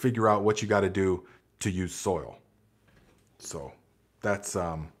and to figure out what you got to do to use soil. So that's,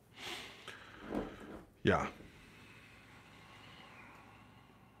 yeah.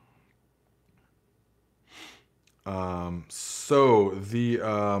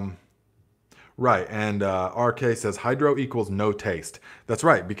 Right, and RK says hydro equals no taste. That's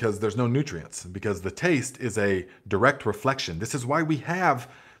right, because there's no nutrients, because the taste is a direct reflection. This is why we have,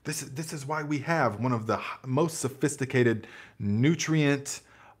 this is why we have one of the most sophisticated nutrient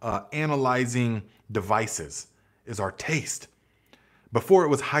analyzing devices is our taste. Before it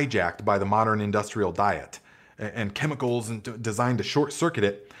was hijacked by the modern industrial diet and chemicals and designed to short circuit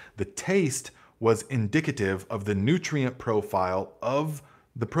it, the taste was indicative of the nutrient profile of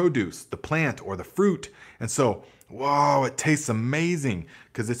the produce, the plant or the fruit. And so, wow, it tastes amazing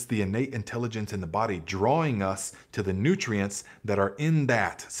because it's the innate intelligence in the body drawing us to the nutrients that are in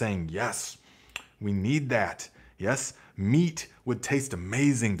that, saying, yes, we need that. Yes, meat would taste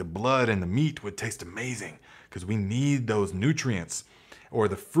amazing. The blood and the meat would taste amazing because we need those nutrients. Or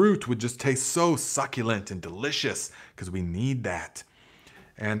the fruit would just taste so succulent and delicious because we need that.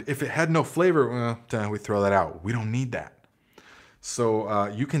 And if it had no flavor, well, we throw that out. We don't need that. So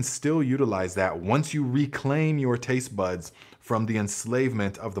you can still utilize that once you reclaim your taste buds from the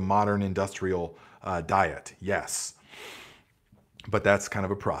enslavement of the modern industrial diet. Yes. But that's kind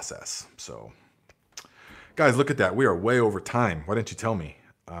of a process. So, guys, look at that. We are way over time. Why didn't you tell me?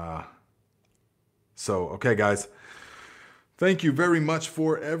 Okay, guys. Thank you very much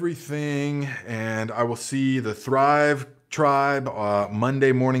for everything. And I will see the Thrive Tribe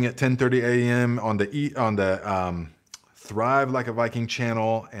Monday morning at 10:30 a.m. on the Thrive Like a Viking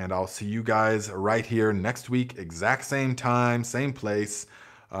channel, and I'll see you guys right here next week, exact same time, same place.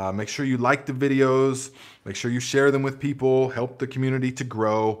 Make sure you like the videos, make sure you share them with people, help the community to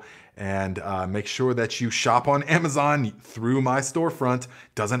grow, and make sure that you shop on Amazon through my storefront.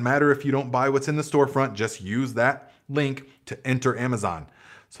 Doesn't matter if you don't buy what's in the storefront, just use that link to enter Amazon.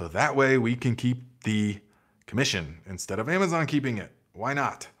 So that way we can keep the commission instead of Amazon keeping it. Why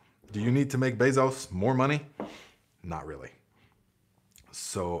not? Do you need to make Bezos more money? Not really.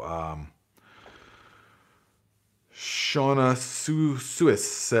 So, Shauna Suis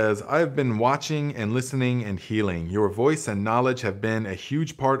says, I've been watching and listening and healing. Your voice and knowledge have been a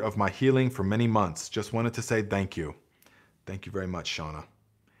huge part of my healing for many months. Just wanted to say thank you. Thank you very much, Shauna.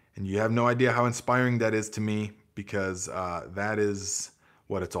 And you have no idea how inspiring that is to me, because that is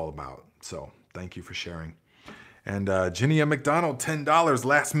what it's all about. So thank you for sharing. And Ginny McDonald, $10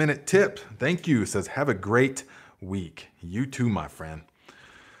 last minute tip. Thank you. Says, have a great week. You too, my friend.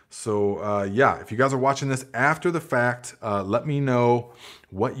 So yeah, if you guys are watching this after the fact, let me know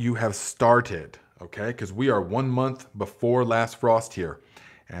what you have started, okay? Because we are 1 month before last frost here.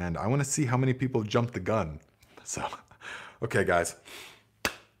 And I want to see how many people jumped the gun. So, okay, guys.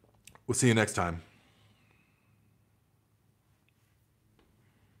 We'll see you next time.